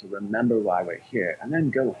 to remember why we're here, and then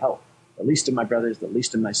go help the least of my brothers, the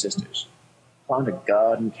least of my sisters. Plant a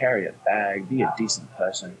garden, carry a bag, be a decent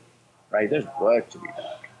person, right? There's work to be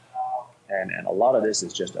done. And a lot of this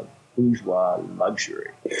is just a bourgeois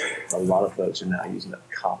luxury. A lot of folks are now using it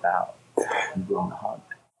to cop out and doing the hard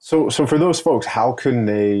thing. So for those folks, how can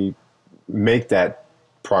they make that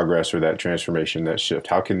progress or that transformation, that shift?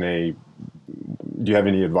 How can they, do you have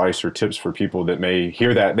any advice or tips for people that may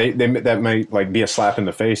hear that? That might like be a slap in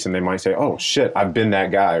the face, and they might say, oh shit, I've been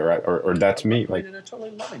that guy, right? Or that's me. Like, in a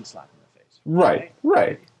totally loving slap in the face.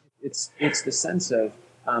 Right. It's the sense of,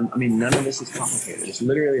 none of this is complicated. It's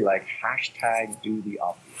literally like hashtag do the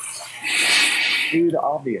obvious. Do the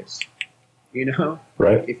obvious.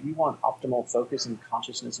 Right. If you want optimal focus and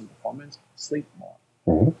consciousness and performance, sleep more.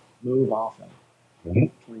 Mm-hmm. Move often.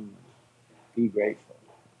 Eat cleanly. Be grateful.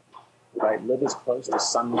 Right? Live as close to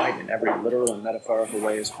sunlight in every literal and metaphorical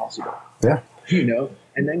way as possible. Yeah.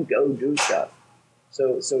 And then go do stuff.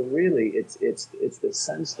 So really, it's the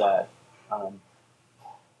sense that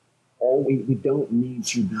we don't need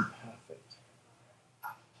to be perfect.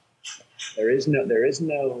 There is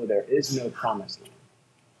no promised land.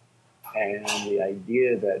 And the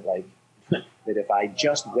idea that that if I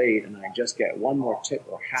just wait and I just get one more tip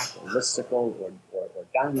or hack or listicle or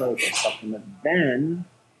download or supplement, then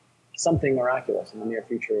something miraculous in the near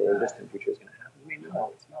future or distant future is going to happen.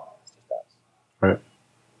 No, it's not. It's just us. Right.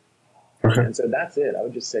 Okay. And so that's it. I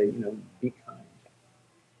would just say, be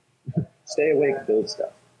kind. Stay awake, build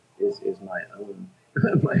stuff is my own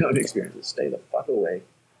experience. Stay the fuck awake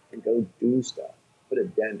and go do stuff. Put a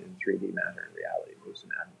dent in 3D matter and reality. Move some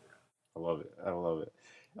atoms around. I love it.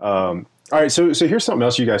 All right, so here's something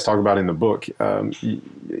else you guys talk about in the book.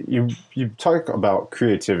 You talk about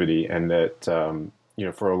creativity, and that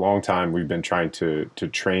for a long time we've been trying to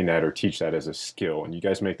train that or teach that as a skill, and you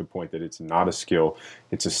guys make the point that it's not a skill,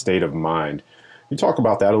 it's a state of mind. Can you talk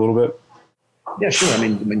about that a little bit? Yeah, sure.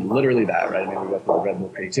 Literally that, right? We went through the Red Bull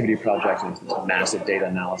Creativity Project, and it's this massive data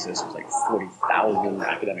analysis. It was like 40,000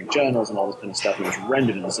 academic journals and all this kind of stuff, and it was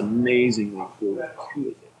rendered in this amazingly cool, who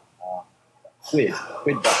is it?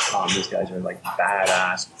 Quid.com. These guys are like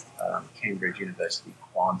badass Cambridge University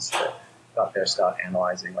quants that got their start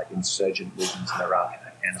analyzing like insurgent movements in Iraq and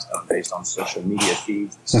Afghanistan based on social media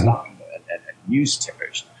feeds and news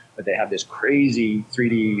tickers. But they have this crazy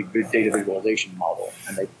 3D data visualization model,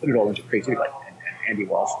 and they put it all into creativity. Like and Andy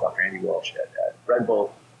Walsh, Dr. Andy Walsh at Red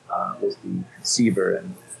Bull was the conceiver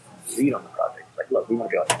and lead on the project. Like, look, we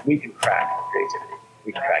want to be like, we can crack creativity.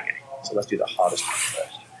 We can crack anything. So let's do the hardest one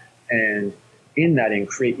first. And in that,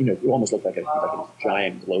 it almost looked like a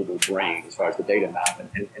giant global brain as far as the data map. And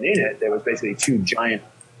in it, there was basically two giant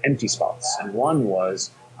empty spots. And one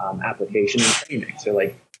was application and training. So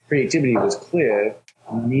like creativity was clear,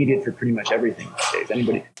 needed for pretty much everything these days.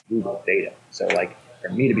 Anybody can Google data. So like for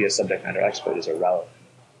me to be a subject matter expert is irrelevant.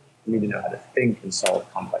 You need to know how to think and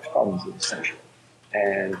solve complex problems is essential.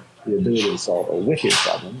 And the ability to solve a wicked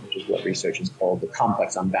problem, which is what researchers call the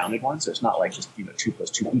complex unbounded one. So it's not like just 2 +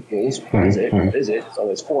 2 equals. What is it? What is it? It's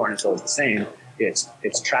always 4 and it's always the same. It's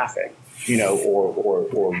traffic, or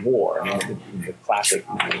war. The classic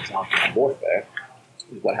example of warfare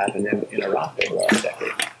is what happened in Iraq over the last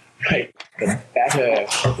decade. right? The better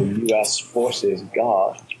the U.S. forces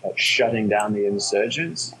got at shutting down the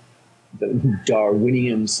insurgents, the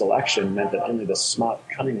Darwinian selection meant that only the smart,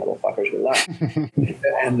 cunning little fuckers were left.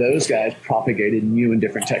 And those guys propagated new and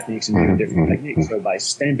different techniques and new and different techniques. So by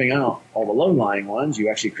stamping out all the low-lying ones, you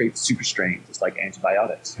actually create super strains. It's like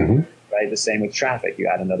antibiotics, right? The same with traffic. You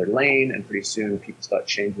add another lane, and pretty soon people start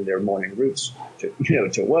changing their morning routes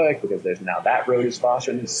to work because there's now that road is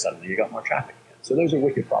faster, and then suddenly you got more traffic again. So those are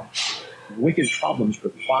wicked problems. Wicked problems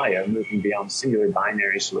require moving beyond singular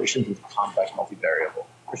binary solutions into complex multivariable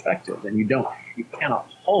perspective. And you cannot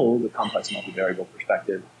hold a complex multivariable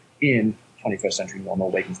perspective in 21st century normal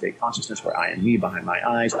waking state consciousness where I am me behind my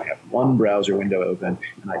eyes, I have one browser window open,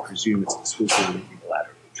 and I presume it's exclusively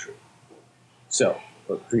unilaterally true. So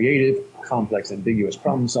for creative, complex, ambiguous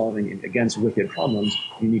problem solving against wicked problems,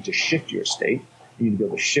 you need to shift your state. You need to be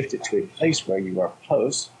able to shift it to a place where you are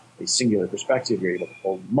post a singular perspective. You're able to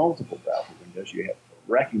hold multiple browser windows. You have to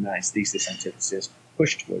recognize thesis, antithesis,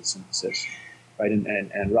 push towards synthesis. Right,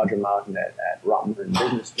 and Roger Martin at Rottenberg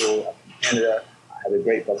Business School up in Canada has a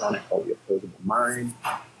great book on it called The Opposable Mind,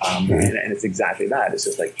 and it's exactly that. It's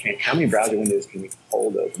just like, how many browser windows can you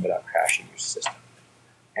hold open without crashing your system?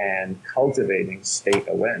 And cultivating state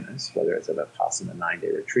awareness, whether it's a Vipassana 9-day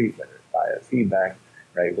retreat, whether it's biofeedback,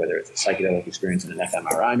 right, whether it's a psychedelic experience in an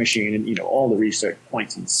fMRI machine, and all the research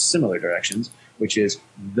points in similar directions, which is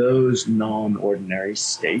those non-ordinary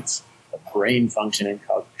states of brain function and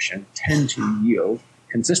cognition tend to yield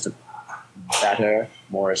consistent, better,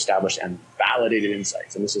 more established and validated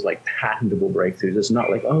insights. And this is like patentable breakthroughs. It's not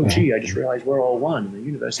like, oh, gee, I just realized we're all one and the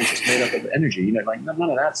universe is just made up of energy. Like none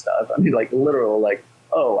of that stuff. I mean, like literal, like,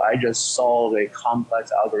 oh, I just solved a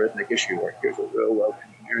complex algorithmic issue, or here's a real world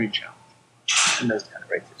engineering challenge. And those kind of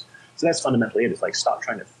breakthroughs. So that's fundamentally it. It's like, stop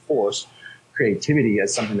trying to force creativity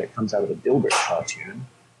as something that comes out of a Dilbert cartoon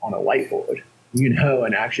on a whiteboard,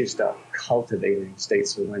 and actually start cultivating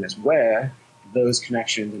states of awareness where those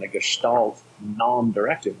connections in a gestalt,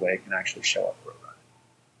 non-directive way can actually show up for a run.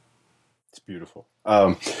 It's beautiful.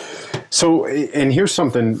 So, and here's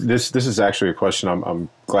something, this is actually a question I'm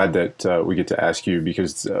glad that we get to ask you,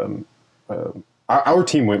 because our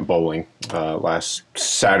team went bowling last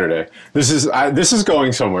Saturday. This is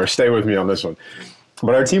going somewhere. Stay with me on this one.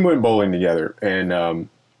 But our team went bowling together, and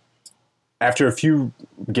after a few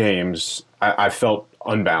games, I felt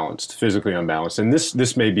unbalanced, physically unbalanced. And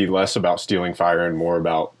this may be less about stealing fire and more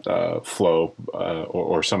about flow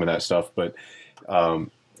or some of that stuff, but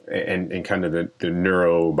and kind of the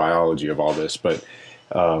neurobiology of all this. But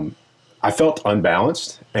I felt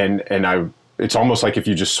unbalanced, and it's almost like if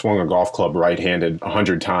you just swung a golf club right-handed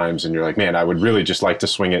 100 times, and you're like, man, I would really just like to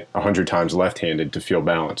swing it 100 times left-handed to feel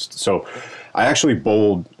balanced. So I actually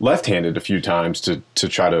bowled left-handed a few times to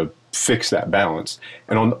try to fix that balance.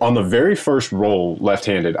 And on the very first roll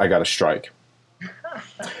left-handed, I got a strike.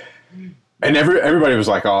 And everybody was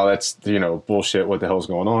like, oh, that's, bullshit. What the hell's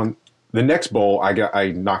going on? The next bowl,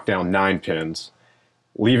 I knocked down 9 pins,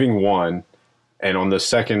 leaving one. And on the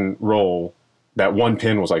second roll, that one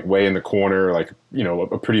pin was like way in the corner, like,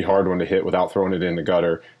 a pretty hard one to hit without throwing it in the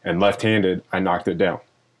gutter. And left-handed, I knocked it down.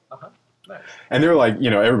 Nice. And they're like,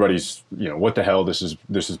 everybody's, what the hell? This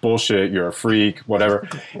is bullshit. You're a freak, whatever.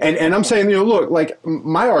 And I'm saying, look, like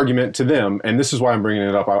my argument to them, and this is why I'm bringing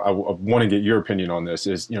it up. I want to get your opinion on this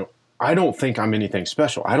is, I don't think I'm anything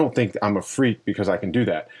special. I don't think I'm a freak because I can do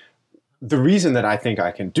that. The reason that I think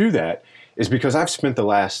I can do that is because I've spent the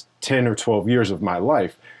last 10 or 12 years of my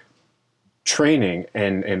life training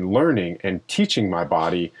and learning and teaching my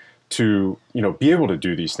body to, be able to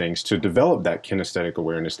do these things, to develop that kinesthetic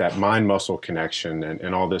awareness, that mind-muscle connection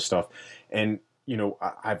and all this stuff. And,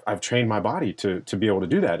 I've trained my body to be able to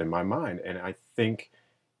do that in my mind. And I think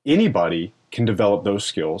anybody can develop those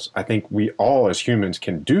skills. I think we all as humans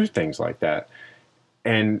can do things like that.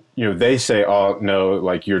 And, they say, oh, no,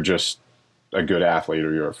 like you're just a good athlete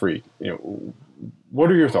or you're a freak. What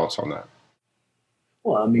are your thoughts on that?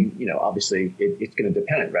 Well, I mean, obviously it's going to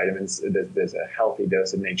depend, right? I mean, there's a healthy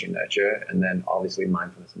dose of nature nurture, and then obviously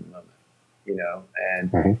mindfulness in the moment,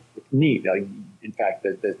 and it's neat. Like, in fact,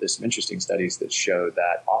 there's some interesting studies that show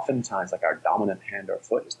that oftentimes, like, our dominant hand or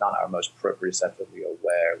foot is not our most proprioceptively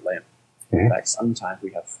aware limb. In fact, sometimes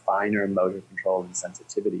we have finer motor control and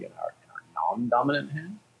sensitivity in our non-dominant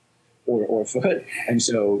hand or foot. And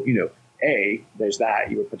so, A, there's that.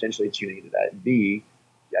 You were potentially tuning into that. B,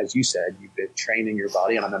 as you said, you've been training your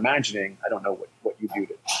body, and I'm imagining, I don't know what you do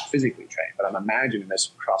to physically train, but I'm imagining this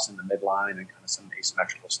crossing the midline and kind of some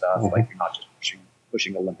asymmetrical stuff, like you're not just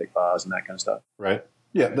pushing Olympic bars and that kind of stuff. Right.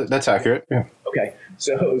 Yeah, that's accurate. Yeah. Okay.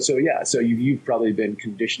 So you've probably been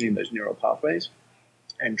conditioning those neural pathways.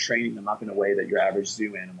 and training them up in a way that your average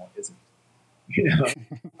zoo animal isn't,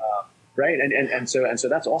 right? And so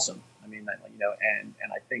that's awesome. I mean,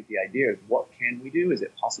 and I think the idea of what can we do? Is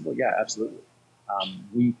it possible? Yeah, absolutely.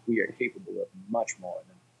 We are capable of much more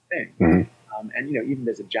than we think. Mm-hmm. And even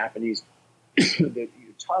there's a Japanese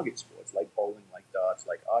target sports like bowling, like darts,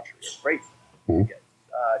 like archery are great. Mm-hmm. You get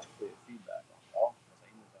such clear feedback on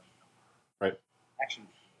right. action,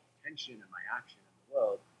 tension, and my action in the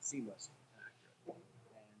world seamless and accurate.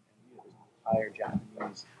 And there's an entire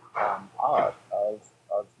Japanese art of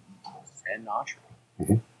Zen archery.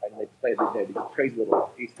 Mm-hmm. And they play the crazy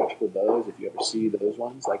little asymmetrical bows, if you ever see those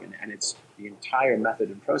ones, and it's the entire method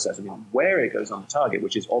and process. I mean, where it goes on the target,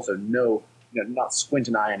 which is also not squint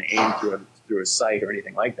an eye and aim through a sight or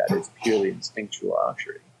anything like that. It's purely instinctual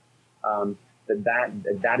archery.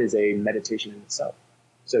 That is a meditation in itself.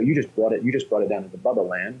 So you just brought it down to the Bubba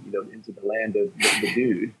land, into the land of the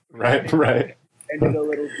dude. Right. And did a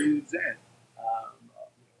little dude's end.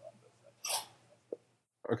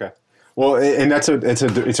 Okay. Well, and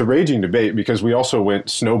it's a raging debate, because we also went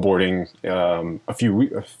snowboarding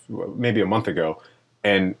maybe a month ago,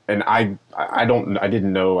 and I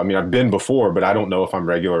didn't know. I mean, I've been before, but I don't know if I'm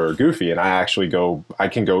regular or goofy, and I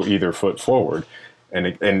can go either foot forward,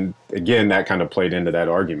 and again, that kind of played into that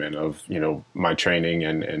argument of my training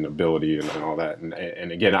and ability and all that,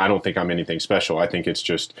 and again, I don't think I'm anything special. I think it's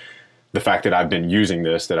just the fact that I've been using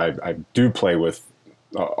this, that I do play with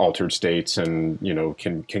altered states, and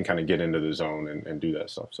can kind of get into the zone and do that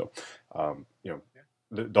stuff. So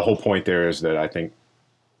the whole point there is that I think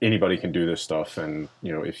anybody can do this stuff, and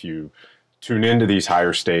if you tune into these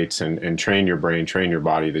higher states and train your brain, train your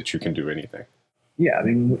body, that you can do anything. Yeah, I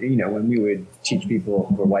mean, when we would teach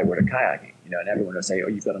people for whitewater kayaking, and everyone would say, oh,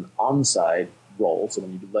 you've got an onside roll. So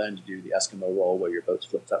when you learn to do the Eskimo roll, where your boat's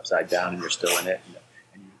flipped upside down and you're still in it,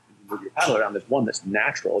 and you move your paddle around, there's one that's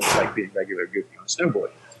natural, just like being regular goofy on a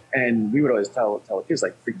snowboard. And we would always tell kids,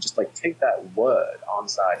 just take that word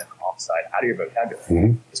onside and offside out of your vocabulary.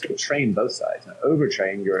 Mm-hmm. Just go train both sides and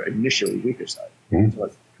overtrain your initially weaker side until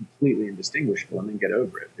it's completely indistinguishable, and then get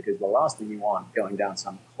over it. Because the last thing you want going down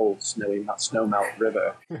some cold, snowy, snow melt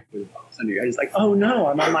river with under your head is like, oh no,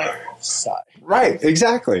 I'm on my offside. Right,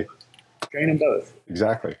 exactly. Train them both.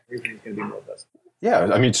 Exactly. Everything's going to be more best.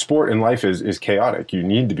 Yeah, I mean, sport in life is chaotic. You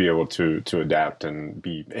need to be able to adapt and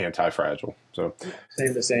be anti-fragile. So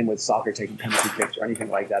the same with soccer, taking penalty kicks or anything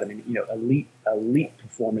like that. I mean, elite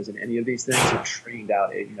performers in any of these things are trained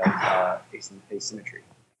out asymmetry.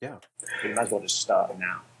 Yeah, so you might as well just start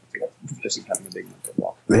now. This is having a big mental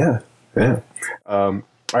block. Yeah.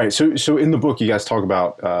 All right, so in the book, you guys talk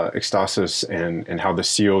about ecstasis and how the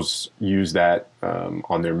SEALs use that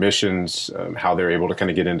on their missions, how they're able to kind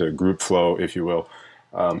of get into group flow, if you will.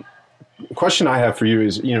 Question I have for you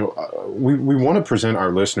is, we want to present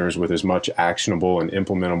our listeners with as much actionable and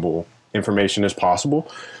implementable information as possible.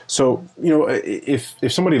 So, if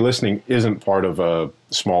somebody listening isn't part of a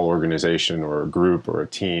small organization or a group or a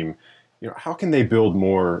team, how can they build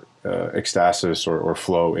more ecstasis or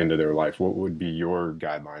flow into their life? What would be your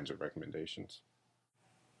guidelines or recommendations?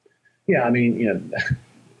 Yeah, I mean,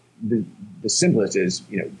 the simplest is,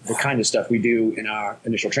 the kind of stuff we do in our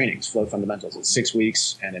initial trainings, flow fundamentals. It's 6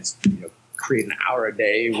 weeks, and it's, create an hour a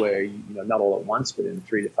day where, not all at once, but in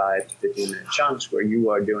 3 to 5 to 15 minute chunks, where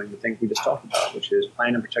you are doing the things we just talked about, which is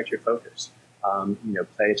plan and protect your focus.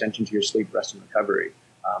 Pay attention to your sleep, rest, and recovery.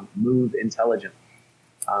 Move intelligently.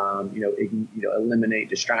 Eliminate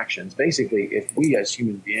distractions. Basically, if we as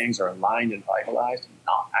human beings are aligned and vitalized and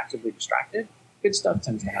not actively distracted, good stuff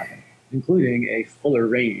tends to happen, including a fuller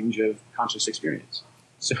range of conscious experience.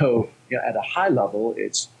 So, at a high level,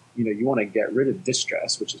 it's, you want to get rid of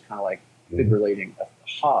distress, which is kind of like fibrillating, a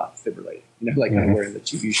heart fibrillating, where in the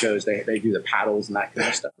TV shows, they do the paddles and that kind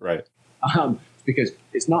of stuff. Right. Because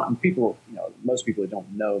it's not, people, most people who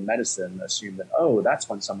don't know medicine assume that, that's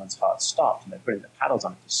when someone's heart stopped and they're putting the paddles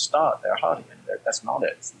on it to start their heart again. That's not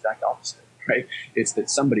it. It's the exact opposite, right? It's that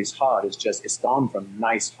somebody's heart it's gone from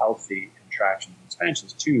nice, healthy contractions and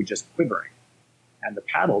expansions to just quivering. And the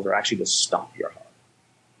paddles are actually to stop your heart.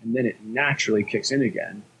 And then it naturally kicks in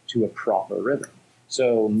again to a proper rhythm.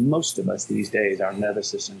 So most of us these days, our nervous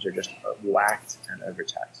systems are just whacked and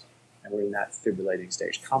overtaxed. And we're in that fibrillating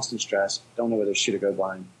stage. Constant stress, don't know whether shit or go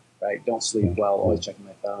blind, right? Don't sleep well, always checking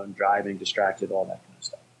my phone, driving, distracted, all that kind of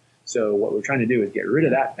stuff. So what we're trying to do is get rid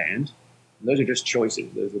of that band. And those are just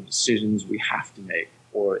choices. Those are decisions we have to make,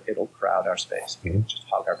 or it'll crowd our space, just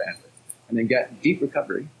hog our bandwidth. And then get deep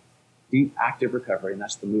recovery, deep active recovery, and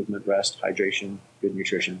that's the movement, rest, hydration, good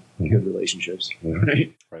nutrition, good relationships,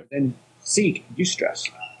 right? Then seek eustress.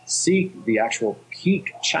 Seek the actual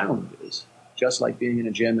peak challenges just like being in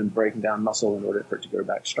a gym and breaking down muscle in order for it to grow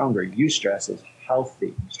back stronger. Eustress is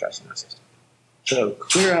healthy stress in our system. So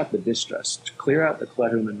clear out the distress, clear out the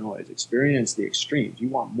clutter and the noise, experience the extremes. You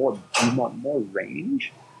want more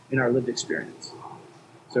range in our lived experience.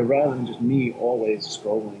 So rather than just me always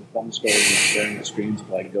scrolling, thumb scrolling and staring at screens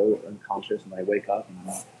until I go unconscious and I wake up and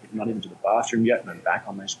I'm not even to the bathroom yet and I'm back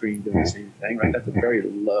on my screen doing the same thing, right? That's a very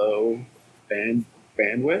low bandwidth.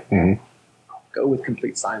 Mm-hmm. Go with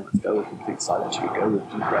complete silence, go with complete solitude, go with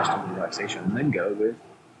deep rest and relaxation, and then go with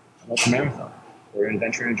an ultra marathon or an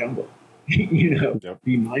adventure in a jungle. Yep.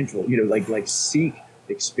 Be mindful, like seek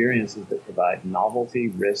experiences that provide novelty,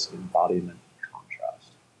 risk, embodiment, and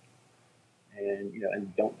contrast. And,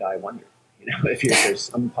 and don't die wondering. If there's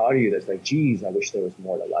some part of you that's like, geez, I wish there was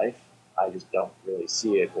more to life. I just don't really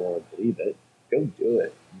see it or believe it. Go do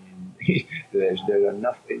it. I mean, there's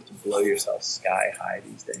enough ways to blow yourself sky high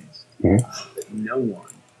these days. Mm-hmm. That no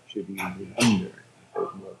one should be wondering if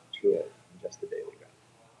there's more to it than just the daily grind.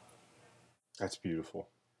 That's beautiful.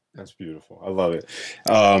 That's beautiful. I love it.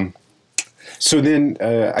 So then,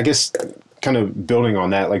 I guess, kind of building on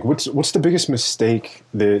that, like, what's the biggest mistake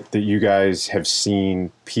that you guys have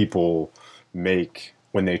seen people make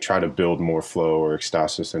when they try to build more flow or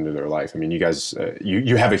ecstasis into their life? I mean, you guys,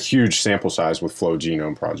 you have a huge sample size with Flow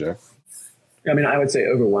Genome Project. I mean, I would say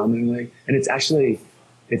overwhelmingly, and it's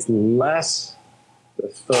less the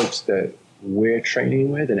folks that we're training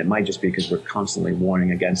with, and it might just be because we're constantly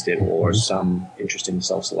warning against it or some interesting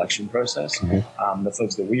self-selection process. Mm-hmm. The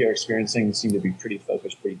folks that we are experiencing seem to be pretty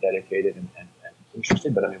focused, pretty dedicated and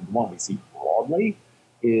interested. But I mean, the one we see broadly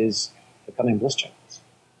is becoming bliss champions.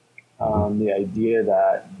 The idea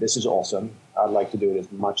that this is awesome. I'd like to do it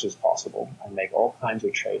as much as possible. I make all kinds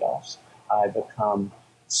of trade-offs. I become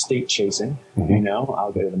state chasing. Mm-hmm.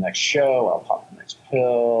 I'll go to the next show. I'll pop the next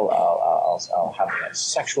pill. I'll have the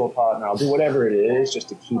next sexual partner. I'll do whatever it is just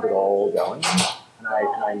to keep it all going. And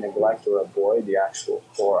I neglect or avoid the actual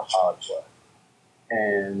core hard work.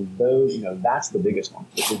 And those, that's the biggest one,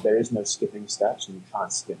 because there is no skipping steps and you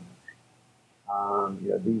can't skip anything.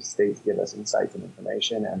 These states give us insights and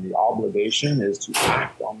information, and the obligation is to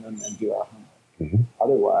act on them and do our homework. Mm-hmm.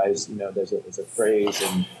 Otherwise, there's a phrase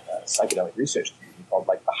in psychedelic research community called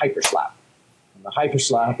like the hyper slap. And the hyper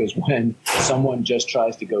slap is when someone just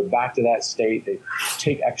tries to go back to that state. They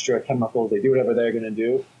take extra chemicals, they do whatever they're going to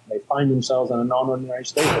do, and they find themselves in a non-ordinary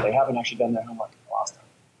state, but they haven't actually done their homework the last time.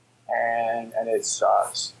 And it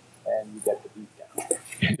sucks, and you get the beat down.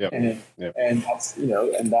 Yep. And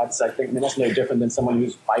that's I think that's no different than someone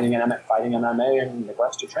who's fighting MMA and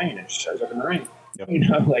neglects to train and shows up in the ring.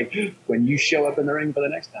 Yep. Like when you show up in the ring for the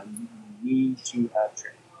next time, you need to have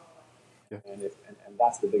training. Yep. And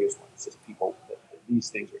that's the biggest one. It's just people that these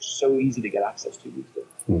things are so easy to get access to these days,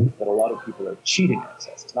 mm-hmm. that a lot of people are cheating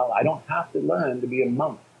access. It's not like I don't have to learn to be a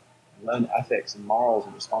monk. Learn ethics and morals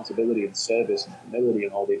and responsibility and service and humility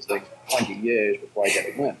and all these things for 20 years before I get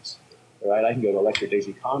a glimpse, right? I can go to Electric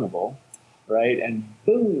Daisy Carnival, right? And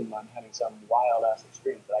boom, I'm having some wild-ass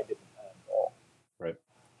experience that I didn't plan at all. Right.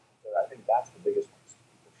 So I think that's the biggest one, is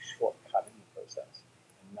people shortcutting the process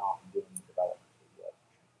and not doing the development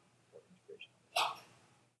or integration.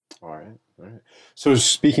 All right. So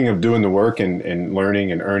speaking of doing the work and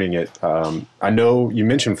learning and earning it, I know you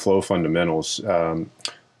mentioned Flow Fundamentals.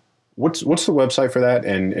 What's the website for that?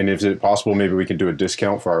 And is it possible maybe we can do a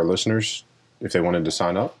discount for our listeners if they wanted to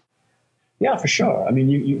sign up? Yeah, for sure. I mean,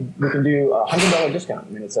 we can do a $100 discount. I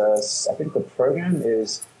mean, I think the program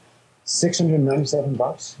is $697.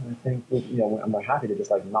 I think I'm happy to just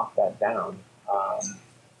like knock that down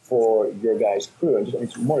for your guys' crew. And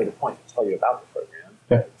it's more to the point to tell you about the program.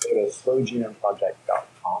 Yeah. Go to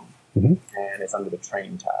flowgenomeproject.com, mm-hmm. and it's under the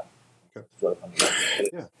train tab. Okay.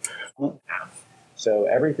 Yeah. So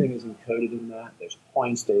everything is encoded in that. There's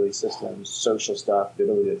points, daily systems, social stuff, the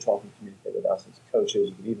ability to talk and communicate with us as coaches.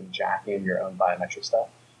 You can even jack in your own biometric stuff.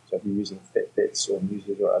 So if you're using Fitbits or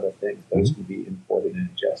Muses or other things, those can be imported and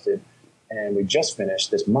ingested. And we just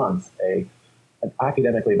finished this month an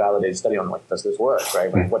academically validated study on what does this work,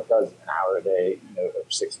 right? Like what does an hour a day, over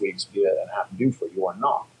 6 weeks via an app do for you or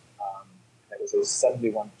not? It was a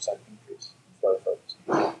 71% increase in flow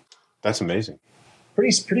focus. That's amazing.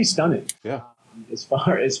 Pretty stunning. Yeah. As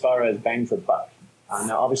far as bang for buck.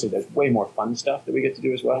 Now, obviously, there's way more fun stuff that we get to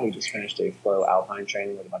do as well. We just finished a Flow Alpine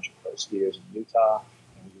training with a bunch of pro skiers in Utah.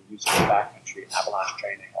 And we were using backcountry and avalanche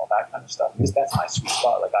training, all that kind of stuff. Because that's my sweet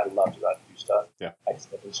spot. Like, I love to go out and do stuff. Yeah. Like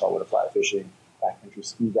saltwater fly fishing, backcountry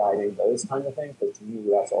ski guiding, those kind of things. But to me,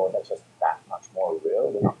 that's just that much more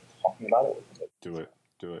real. We're not talking about it. Do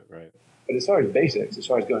it, right. But as far as basics, as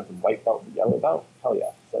far as going from white belt to yellow belt, hell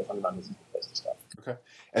yeah. So fundamentals is the place to start. Okay.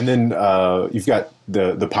 And then you've got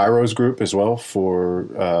the Pyros group as well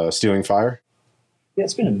for Stealing Fire. Yeah,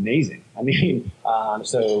 it's been amazing. I mean,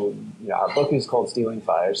 so our book is called Stealing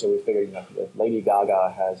Fire, so we figured, if Lady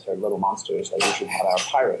Gaga has her little monsters, like we should have our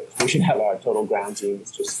Pyros. We should have our total ground team.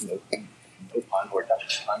 It's just no fun. I'm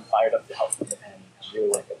fired up to help them and really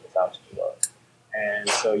want to get this out to the world. And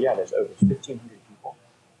so there's over 1,500 people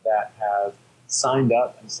that have signed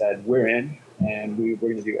up and said we're in, and we're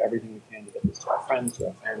going to do everything we can to get this to our friends, to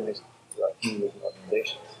our families, to our communities and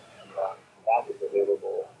organizations. And that is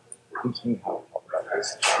available. Teach me how to talk about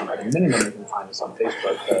this. At a minimum, you can find us on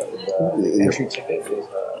Facebook. The entry ticket is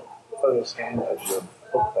a photo scan of your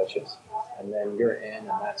book purchase, and then you're in, and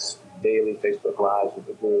that's daily Facebook Lives with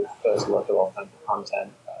the group, first look at authentic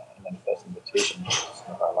content, and then first invitation to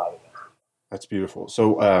some of our live events. That's beautiful.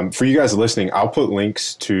 So for you guys listening, I'll put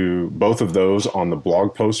links to both of those on the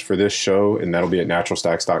blog post for this show, and that'll be at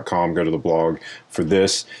naturalstacks.com. Go to the blog for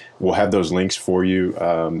this. We'll have those links for you.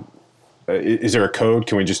 Is there a code?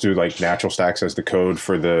 Can we just do like Natural Stacks as the code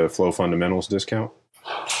for the Flow Fundamentals discount?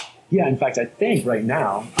 Yeah, in fact, I think right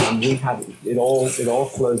now we have it all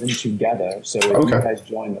flows in together. So if you guys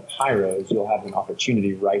join the Pyros, you'll have an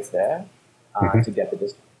opportunity right there to get the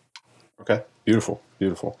discount. Okay, beautiful.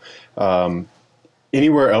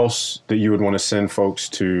 Anywhere else that you would want to send folks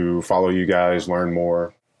to follow you guys, learn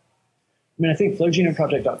more? I mean, I think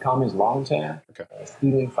flowgenomeproject.com is long term. Okay.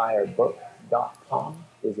 Stealingfirebook.com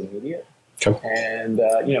is immediate. Okay. And,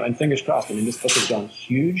 and fingers crossed. I mean, this book has gone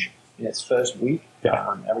huge in its first week.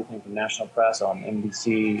 Yeah. Everything from national press on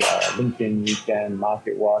NBC, LinkedIn Weekend,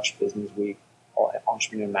 Market Watch, Business Week,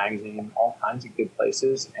 Entrepreneur Magazine, all kinds of good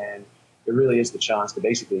places. And it really is the chance to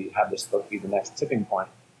basically have this book be the next tipping point,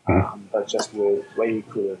 but just with way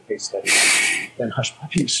cooler case studies than Hush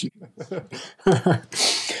Puppies.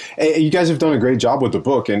 Hey, you guys have done a great job with the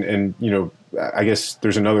book, and I guess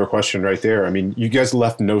there's another question right there. I mean, you guys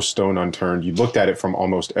left no stone unturned. You looked at it from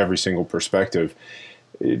almost every single perspective.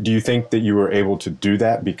 Do you think that you were able to do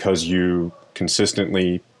that because you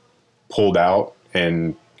consistently pulled out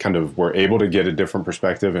and kind of were able to get a different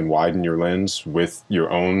perspective and widen your lens with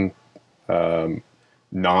your own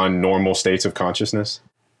non-normal states of consciousness?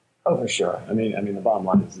 Oh, for sure. I mean, the bottom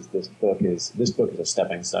line is this book is a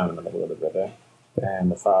stepping stone in the middle of the river,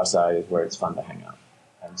 and the far side is where it's fun to hang out.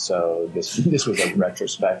 And so this was a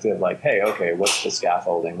retrospective, like, hey, okay, what's the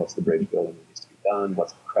scaffolding? What's the bridge building that needs to be done?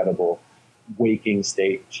 What's the credible waking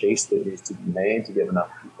state chase that needs to be made to give enough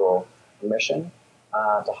people permission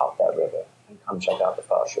to hop that river and come check out the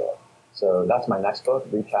far shore? So that's my next book,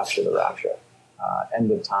 Recapture the Rapture. End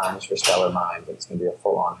of Times for Stellar Minds. It's going to be a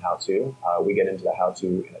full-on how-to. We get into the how-to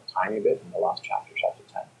in a tiny bit in the last chapter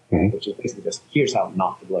 10, which is basically just here's how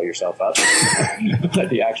not to blow yourself up. But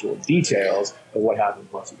the actual details of what happens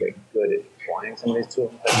once you get good at applying some of these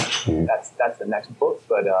tools. That's the next book,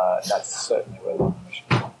 but that's certainly where the mission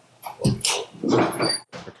is.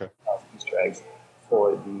 Okay. Easter eggs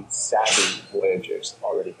for the savvy voyagers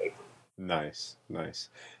already baked in. Nice.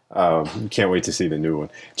 Can't wait to see the new one.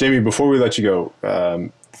 Jamie, before we let you go,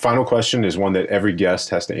 final question is one that every guest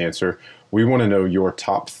has to answer. We want to know your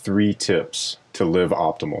top 3 tips to live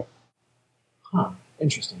optimal.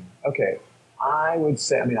 Interesting. Okay. I would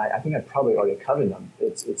say, I think I probably already covered them.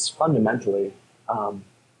 It's fundamentally, I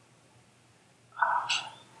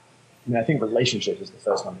think relationships is the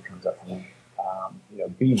first one that comes up for me.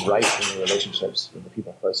 Be right in your relationships with the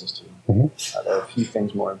people closest to you. There are a few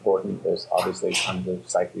things more important. There's obviously tons of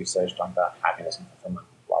psych research talking about happiness and fulfillment,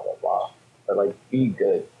 blah, blah, blah. But be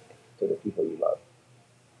good to the people you love.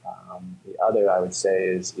 The other I would say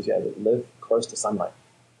is live close to sunlight.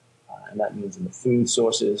 And that means in the food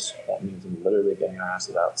sources. That means in literally getting our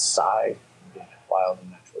asses outside and being in wild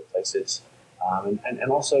and natural places.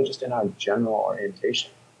 And also just in our general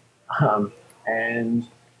orientation.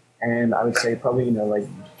 And I would say probably, what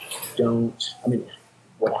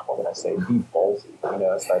would I say? Be ballsy.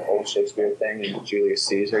 It's that old Shakespeare thing in Julius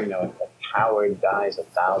Caesar, a coward dies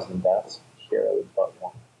 1,000 deaths, hero but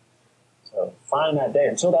one. So find that day.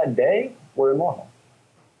 Until that day, we're immortal.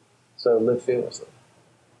 So live fearlessly.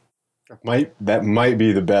 That might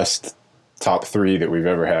be the best top 3 that we've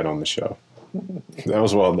ever had on the show. That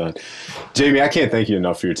was well done. Jamie, I can't thank you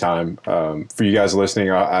enough for your time. For you guys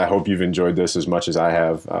listening, I hope you've enjoyed this as much as I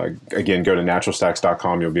have. Again, go to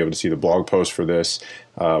naturalstacks.com. You'll be able to see the blog post for this.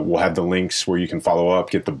 We'll have the links where you can follow up,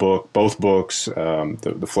 get the book, both books,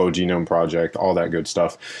 the Flow Genome Project, all that good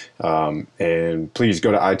stuff. And please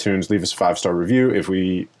go to iTunes, leave us a 5-star review. If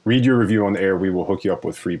we read your review on the air, we will hook you up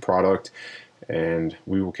with free product. And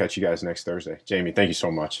we will catch you guys next Thursday. Jamie, thank you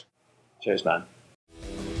so much. Cheers, man.